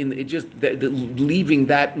 that leaving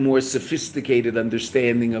that more sophisticated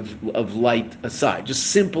understanding of light aside, just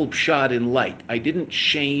simple pshat in light. I didn't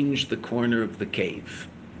change the corner of the cave;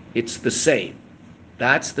 it's the same.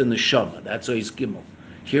 That's the neshama. That's Ois Gimel.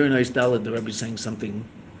 Here in Ois Daled, the Rebbe is saying something.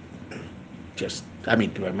 The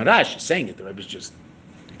Rebbe Marash is saying it. The Rebbe is just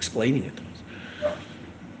explaining it to us.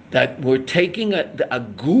 That we're taking a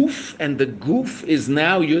goof, and the goof is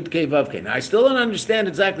now Yud Kei Vav Kei. Now, I still don't understand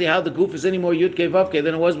exactly how the goof is any more Yud Kei Vav Kei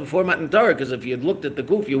than it was before Matan Torah, because if you had looked at the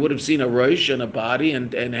goof, you would have seen a rosh and a body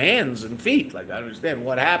and hands and feet. Like, I don't understand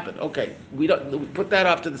what happened. Okay, we put that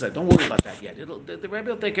off to the side. Don't worry about that yet. The Rebbe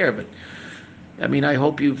will take care of it. I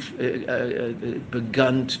hope you've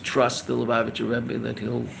begun to trust the Lubavitcher Rebbe, that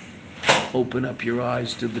he'll open up your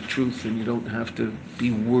eyes to the truth, and you don't have to be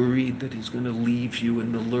worried that he's going to leave you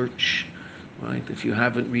in the lurch, right? If you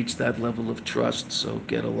haven't reached that level of trust, so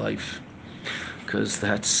get a life, because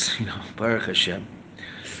that's, Baruch Hashem.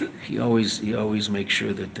 He always makes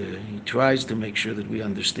sure that he tries to make sure that we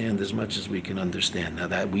understand as much as we can understand. Now,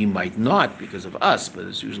 that we might not because of us, but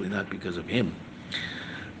it's usually not because of him.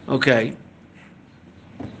 Okay,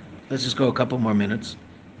 let's just go a couple more minutes.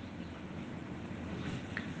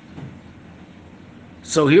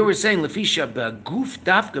 So here we're saying lefisha b'guf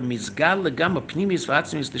dafka mizgal legam apnimis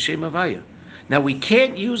v'atzmis t'shem avaya. Now we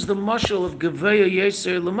can't use the mashal of geveya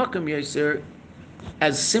yeser l'makam yeser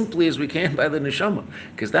as simply as we can by the neshama,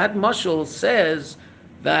 because that mashal says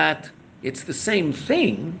that it's the same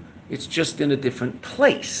thing, it's just in a different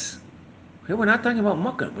place. Here we're not talking about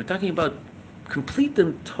makam, we're talking about complete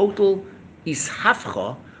and total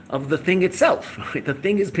ishafcha of the thing itself. Right? The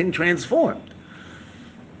thing has been transformed.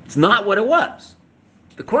 It's not what it was.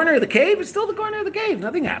 The corner of the cave is still the corner of the cave.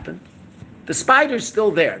 Nothing happened. The spider's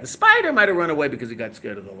still there. The spider might have run away because he got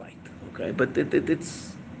scared of the light. Okay, but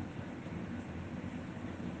it's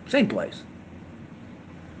same place.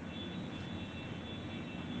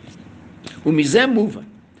 Umizem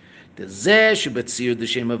moving. The zeh shebetzir the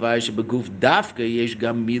shem havaya shebeguf dafka yesh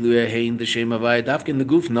gam milu hein the shem havaya dafka in the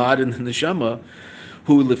guf, not in the neshama.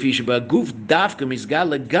 Who lefisha b'guf dafka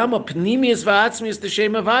mizgal legam apnimius va'atzmius the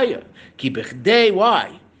shem havaya. Ki bechdei,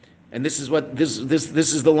 why? And this is what this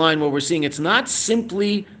is the line where we're seeing it's not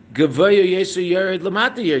simply gevaya yeser yered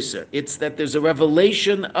lamata yeser. It's that there's a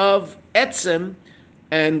revelation of etzem,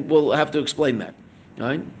 and we'll have to explain that,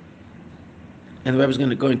 right? And the Rebbe is going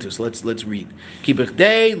to go into. So let's read. Ki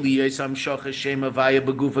bechdei liyesam shocha shem havaya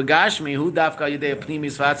b'guf agashmi hu dafka yedei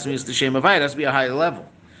apnimius va'atzmius the shem havaya. It has to be a higher level.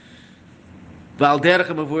 Like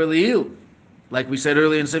we said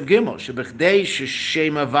earlier in Sev Gimel,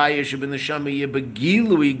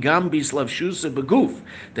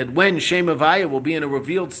 that when Shem Havaya will be in a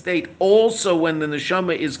revealed state, also when the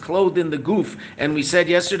neshama is clothed in the guf. And we said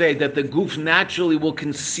yesterday that the guf naturally will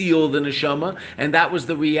conceal the neshama, and that was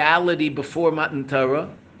the reality before Matan Torah.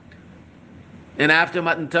 And after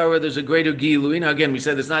Matan Torah, there's a greater gilui. Now again, we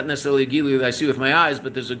said it's not necessarily a gilui that I see with my eyes,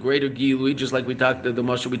 but there's a greater gilui, just like we talked the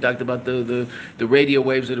Moshe, we talked about the radio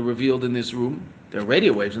waves that are revealed in this room. There are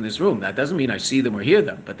radio waves in this room. That doesn't mean I see them or hear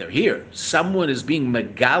them, but they're here. Someone is being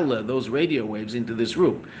megala those radio waves into this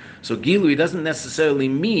room. So gilui doesn't necessarily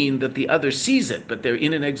mean that the other sees it, but they're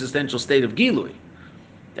in an existential state of gilui.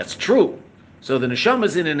 That's true. So the neshama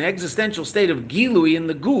is in an existential state of gilui in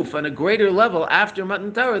the guf on a greater level after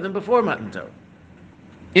Matan Torah than before Matan Torah.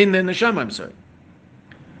 In the neshama, I'm sorry.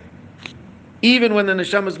 Even when the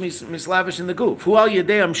neshama is mislavish in the guf. Hu al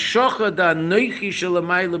yedeam shocha da noichi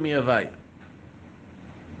shelamayla miavaya.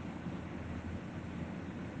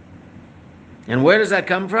 And where does that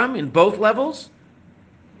come from? In both levels?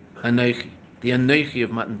 Anoichi. The anoichi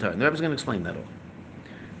of Matan Torah. The Rebbe is going to explain that all.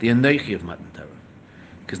 The anoichi of Matan Torah.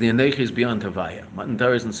 Because the anoichi is beyond Havaya. Matan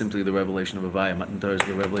Torah isn't simply the revelation of Havaya. Matan Torah is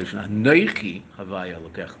the revelation of Anoichi Havaya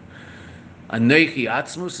Elokecha. Anoichi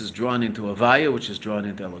Atzmus is drawn into Havaya, which is drawn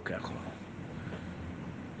into Elokecha.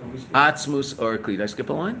 Atzmus or Kli. Did I skip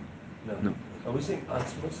a line? No. Are we saying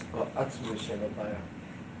Atzmus or Atzmus Shem Havaya?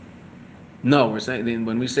 No, we're saying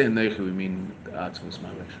when we say Anoichi, we mean Atzmus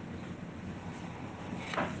Mamash.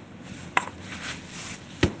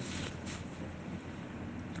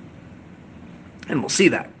 And we'll see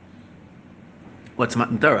that. What's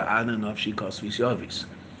Matan Torah? Ana nafshi kosvis yavis.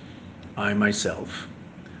 I myself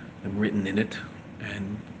am written in it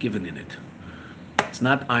and given in it. It's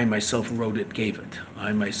not I myself wrote it, gave it.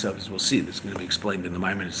 I myself, as we'll see, this is going to be explained in the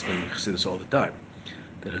Maimonides, and we see this all the time.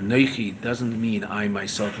 That Anoichi doesn't mean I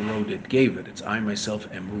myself wrote it, gave it. It's I myself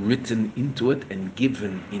am written into it and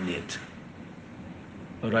given in it.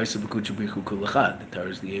 The Torah is the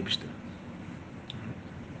Eibishter.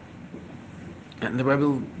 And the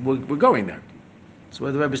Rebbe, we're going there. That's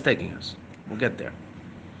where the Rebbe is taking us. We'll get there.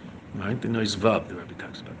 Right? The noise vav, the Rebbe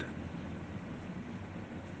talks about that.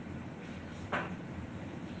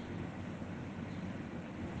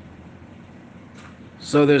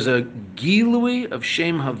 So there's a gilui of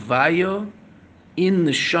Shem Havaya in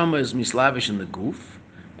the Shama as mislavish in the Guf,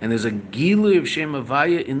 and there's a gilui of Shem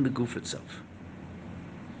Havaya in the Guf itself.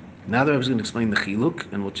 Now the Rebbe is going to explain the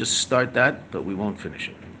chiluk, and we'll just start that, but we won't finish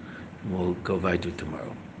it. We'll go Vayidaber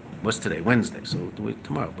tomorrow. What's today? Wednesday, so we'll do it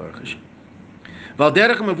tomorrow, Baruch Hashem.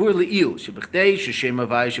 Valderech mavur le'il, shebechdei sheshem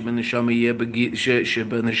havaya shebeneshama yeh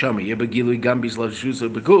begilui gam bislav shusa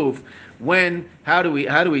beguf. When, how do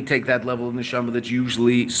we take that level of neshama that's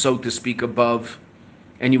usually, so to speak, above?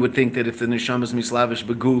 And you would think that if the neshama is mislavish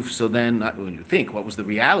beguf, so then, when you think, what was the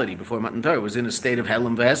reality before Matan Torah? It was in a state of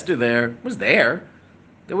Helam Vester there. It was there.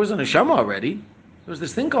 There was a neshama already. There was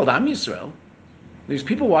this thing called Am Yisrael. There's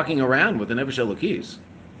people walking around with the Nefesh Elokis.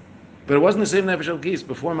 But it wasn't the same Nefesh Elokis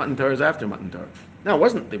before Matan Torah as after Matan Torah. No, it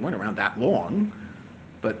wasn't. They weren't around that long.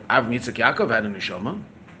 But Avram Yitzchak Yaakov had a neshama.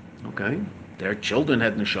 Okay. Their children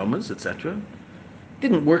had neshamas, etc.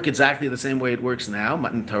 Didn't work exactly the same way it works now.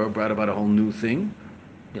 Matan Torah brought about a whole new thing.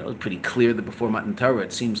 It was pretty clear that before Matan Torah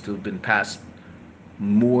it seems to have been passed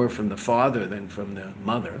more from the father than from the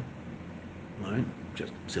mother. Right?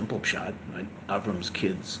 Just simple pshat, right? Avram's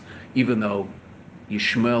kids, even though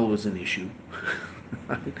Yishmael was an issue.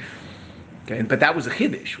 Right? Okay, but that was a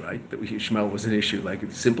chiddush, right? That Yishmael was an issue, like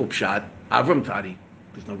a simple pshat. Avram Tadi,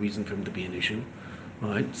 there's no reason for him to be an issue,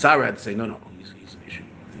 right? Sarah had to say, no, he's an issue.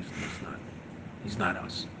 He's not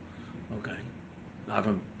us. Okay,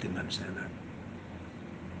 Avram didn't understand that.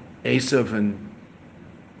 Esav and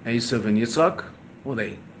Yitzchak, well,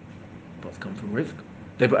 they both come from Rivka.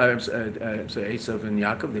 So Esav and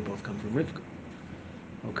Yaakov, they both come from Rivka.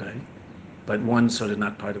 Okay, but one's sort of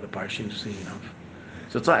not part of the parsha, interesting enough.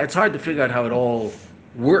 So it's hard to figure out how it all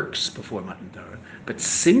works before Matan Torah. But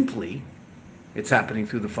simply, it's happening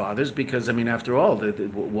through the fathers because, I mean, after all,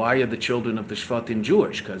 why are the children of the Shvatim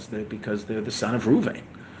Jewish? Because they're the son of Reuven.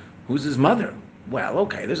 Who's his mother? Well,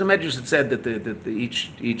 okay, there's a medrash that said that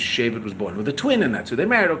each Shevet was born with a twin, and that's who they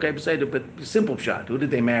married. Okay, but simple shot. Who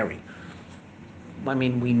did they marry? I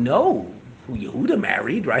mean, we know who Yehuda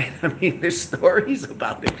married, right? I mean, there's stories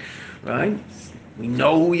about it, right? We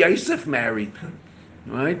know who Yosef married,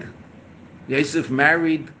 right? Yosef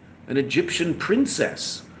married an Egyptian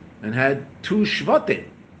princess and had 2 Shvatim.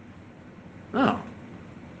 Oh,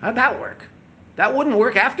 how'd that work? That wouldn't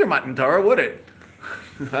work after Matan Torah, would it?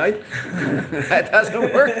 Right? That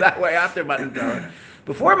doesn't work that way after Matan Torah.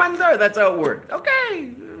 Before Matan Torah, that's how it worked.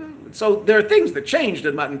 Okay, so there are things that changed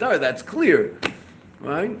in Matan Torah, that's clear,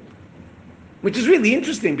 right? Which is really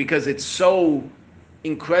interesting because it's so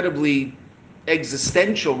incredibly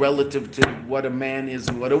existential relative to what a man is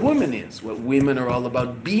and what a woman is. What women are all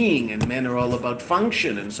about being and men are all about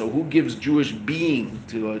function. And so who gives Jewish being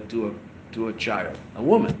to a child? A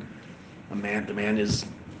woman. The man is,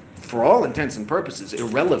 for all intents and purposes,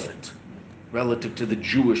 irrelevant relative to the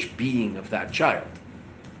Jewish being of that child.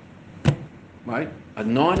 Right? A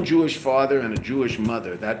non-Jewish father and a Jewish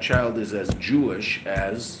mother, that child is as Jewish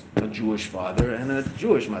as a Jewish father and a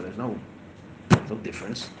Jewish mother. There's no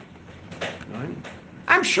difference. Right?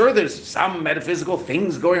 I'm sure there's some metaphysical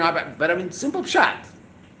things going on, but I mean, simple shot.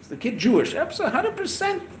 Is the kid Jewish? Absolutely,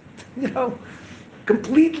 100%,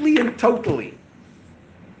 completely and totally.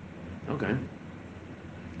 Okay.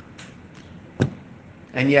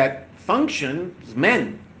 And yet, function is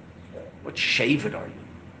men. What Shevet are you?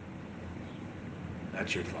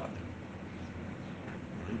 That's your father.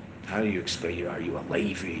 How do you explain? Are you a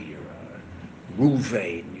Levi? You're a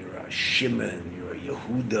Reuven? You're a Shimon? You're a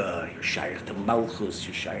Yehuda? You're Shaykh to Malchus?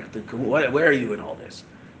 You're Shaykh to... Where are you in all this?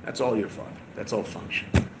 That's all your father. That's all function.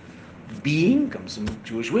 Being comes from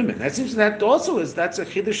Jewish women. That's a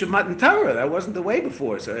chiddush of Matan Torah. That wasn't the way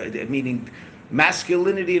before. So, meaning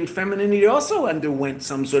masculinity and femininity also underwent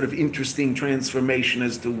some sort of interesting transformation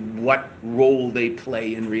as to what role they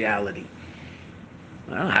play in reality.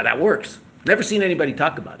 I don't know how that works. Never seen anybody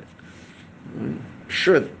talk about it.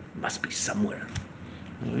 Sure, it must be somewhere.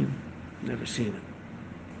 Never seen it.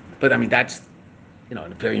 But I mean, that's a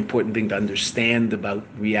very important thing to understand about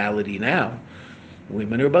reality now.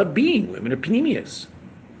 Women are about being. Women are pneumias.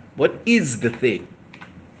 What is the thing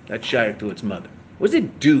that's shaykh to its mother? What does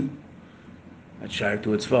it do that's shaykh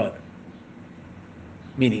to its father?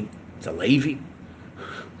 Meaning, it's a Levi.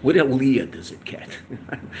 What aliyah does it get?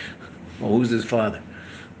 Well, who's his father?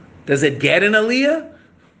 Does it get an aliyah?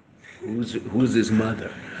 Who's his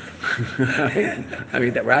mother? I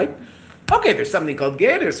mean, that right? Okay, there's something called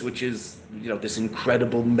Gerus, which is this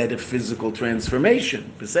incredible metaphysical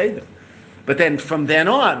transformation. Beseder. But then from then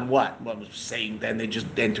on, what? Well, I was saying then they just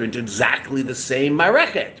enter into exactly the same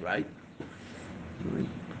marechet, right?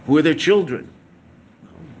 Who are their children?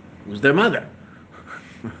 Who's their mother?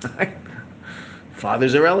 Right?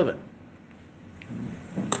 Father's irrelevant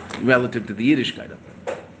relative to the Yiddish kind of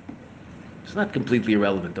thing. It's not completely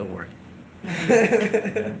irrelevant, don't worry.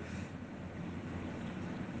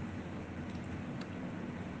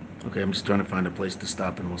 Okay, I'm just trying to find a place to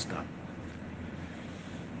stop and we'll stop.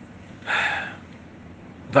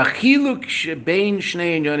 Vachiluk shebein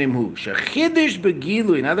shnei inyanim hu shechidish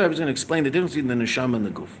begilui. Now that I was going to explain the difference between the neshama and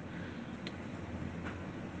the guf.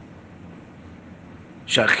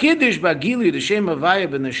 Shechidish begilui d'shem havaya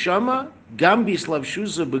b'neshama gam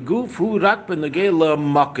bislavshusa beguf hu rak b'negei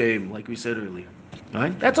la'makim, like we said earlier.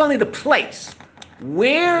 Right? That's only the place.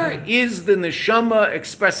 Where is the neshama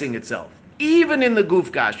expressing itself? Even in the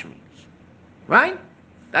guf gashmi. Right?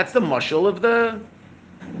 That's the mashal of the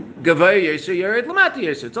Gavay Yeser Yered Lamati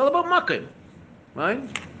Yeser. It's all about makim, right?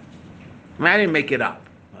 I didn't make it up,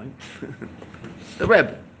 right? The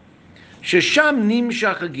Rebbe. Shesham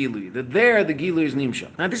Nimshach Agilui. That there the Gilui is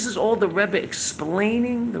Nimshach. Now this is all the Rebbe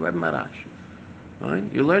explaining the Rebbe Marash. Right?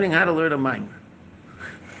 You're learning how to learn a mimer.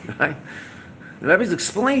 Right? The Rebbe is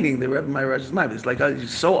explaining the Rebbe Marash's mimer. It's like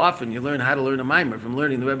so often you learn how to learn a mimer from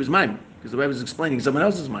learning the Rebbe's mimer because the Rebbe is explaining someone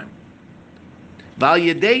else's mimer. Val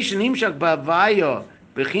Yedei Shenimshach Ba'avayo.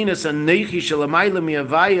 So then the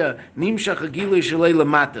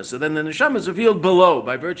neshama is revealed below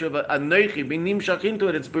by virtue of a neichi being nimshach into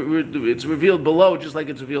it. It's revealed below just like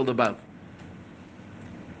it's revealed above.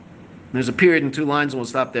 There's a period in 2 lines, and we'll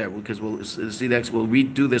stop there because we'll see next. We'll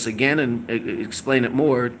redo this again and explain it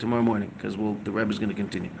more tomorrow morning because the Rebbe is going to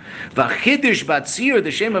continue. V'chidish batzir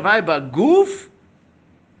the shem avaya b'guf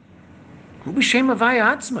hu b'shem avaya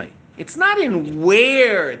atzmai. It's not in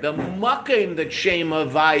where the makim that Shem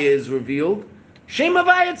Havaya is revealed. Shem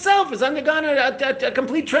Havaya itself has undergone a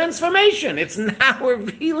complete transformation. It's now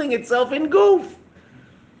revealing itself in Guf.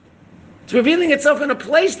 It's revealing itself in a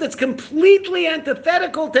place that's completely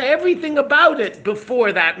antithetical to everything about it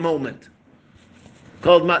before that moment.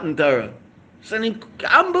 Called Matan Torah. It's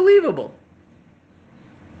unbelievable.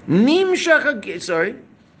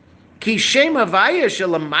 Ki Shem Havaya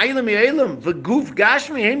shelamayla mi'elam v'guf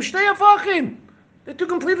gashmi hem shnei hafachim. They're 2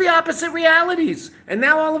 completely opposite realities. And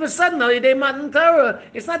now all of a sudden, al yedei Matan Torah,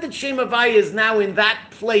 it's not that Shem Havaya is now in that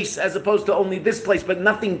place as opposed to only this place, but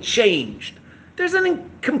nothing changed. There's an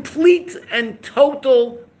incomplete and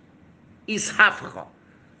total ishafcha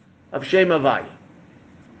of Shem Havaya.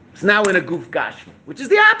 It's now in a guf gashmi, which is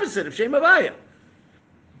the opposite of Shem Havaya.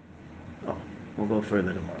 Oh, we'll go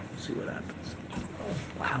further tomorrow. We'll see what happens.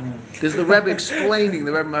 Wow. This is the Rebbe explaining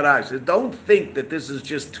the Rebbe Marash. Don't think that this is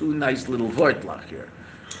just 2 nice little vortlach here.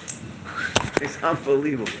 It's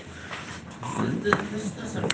unbelievable. This doesn't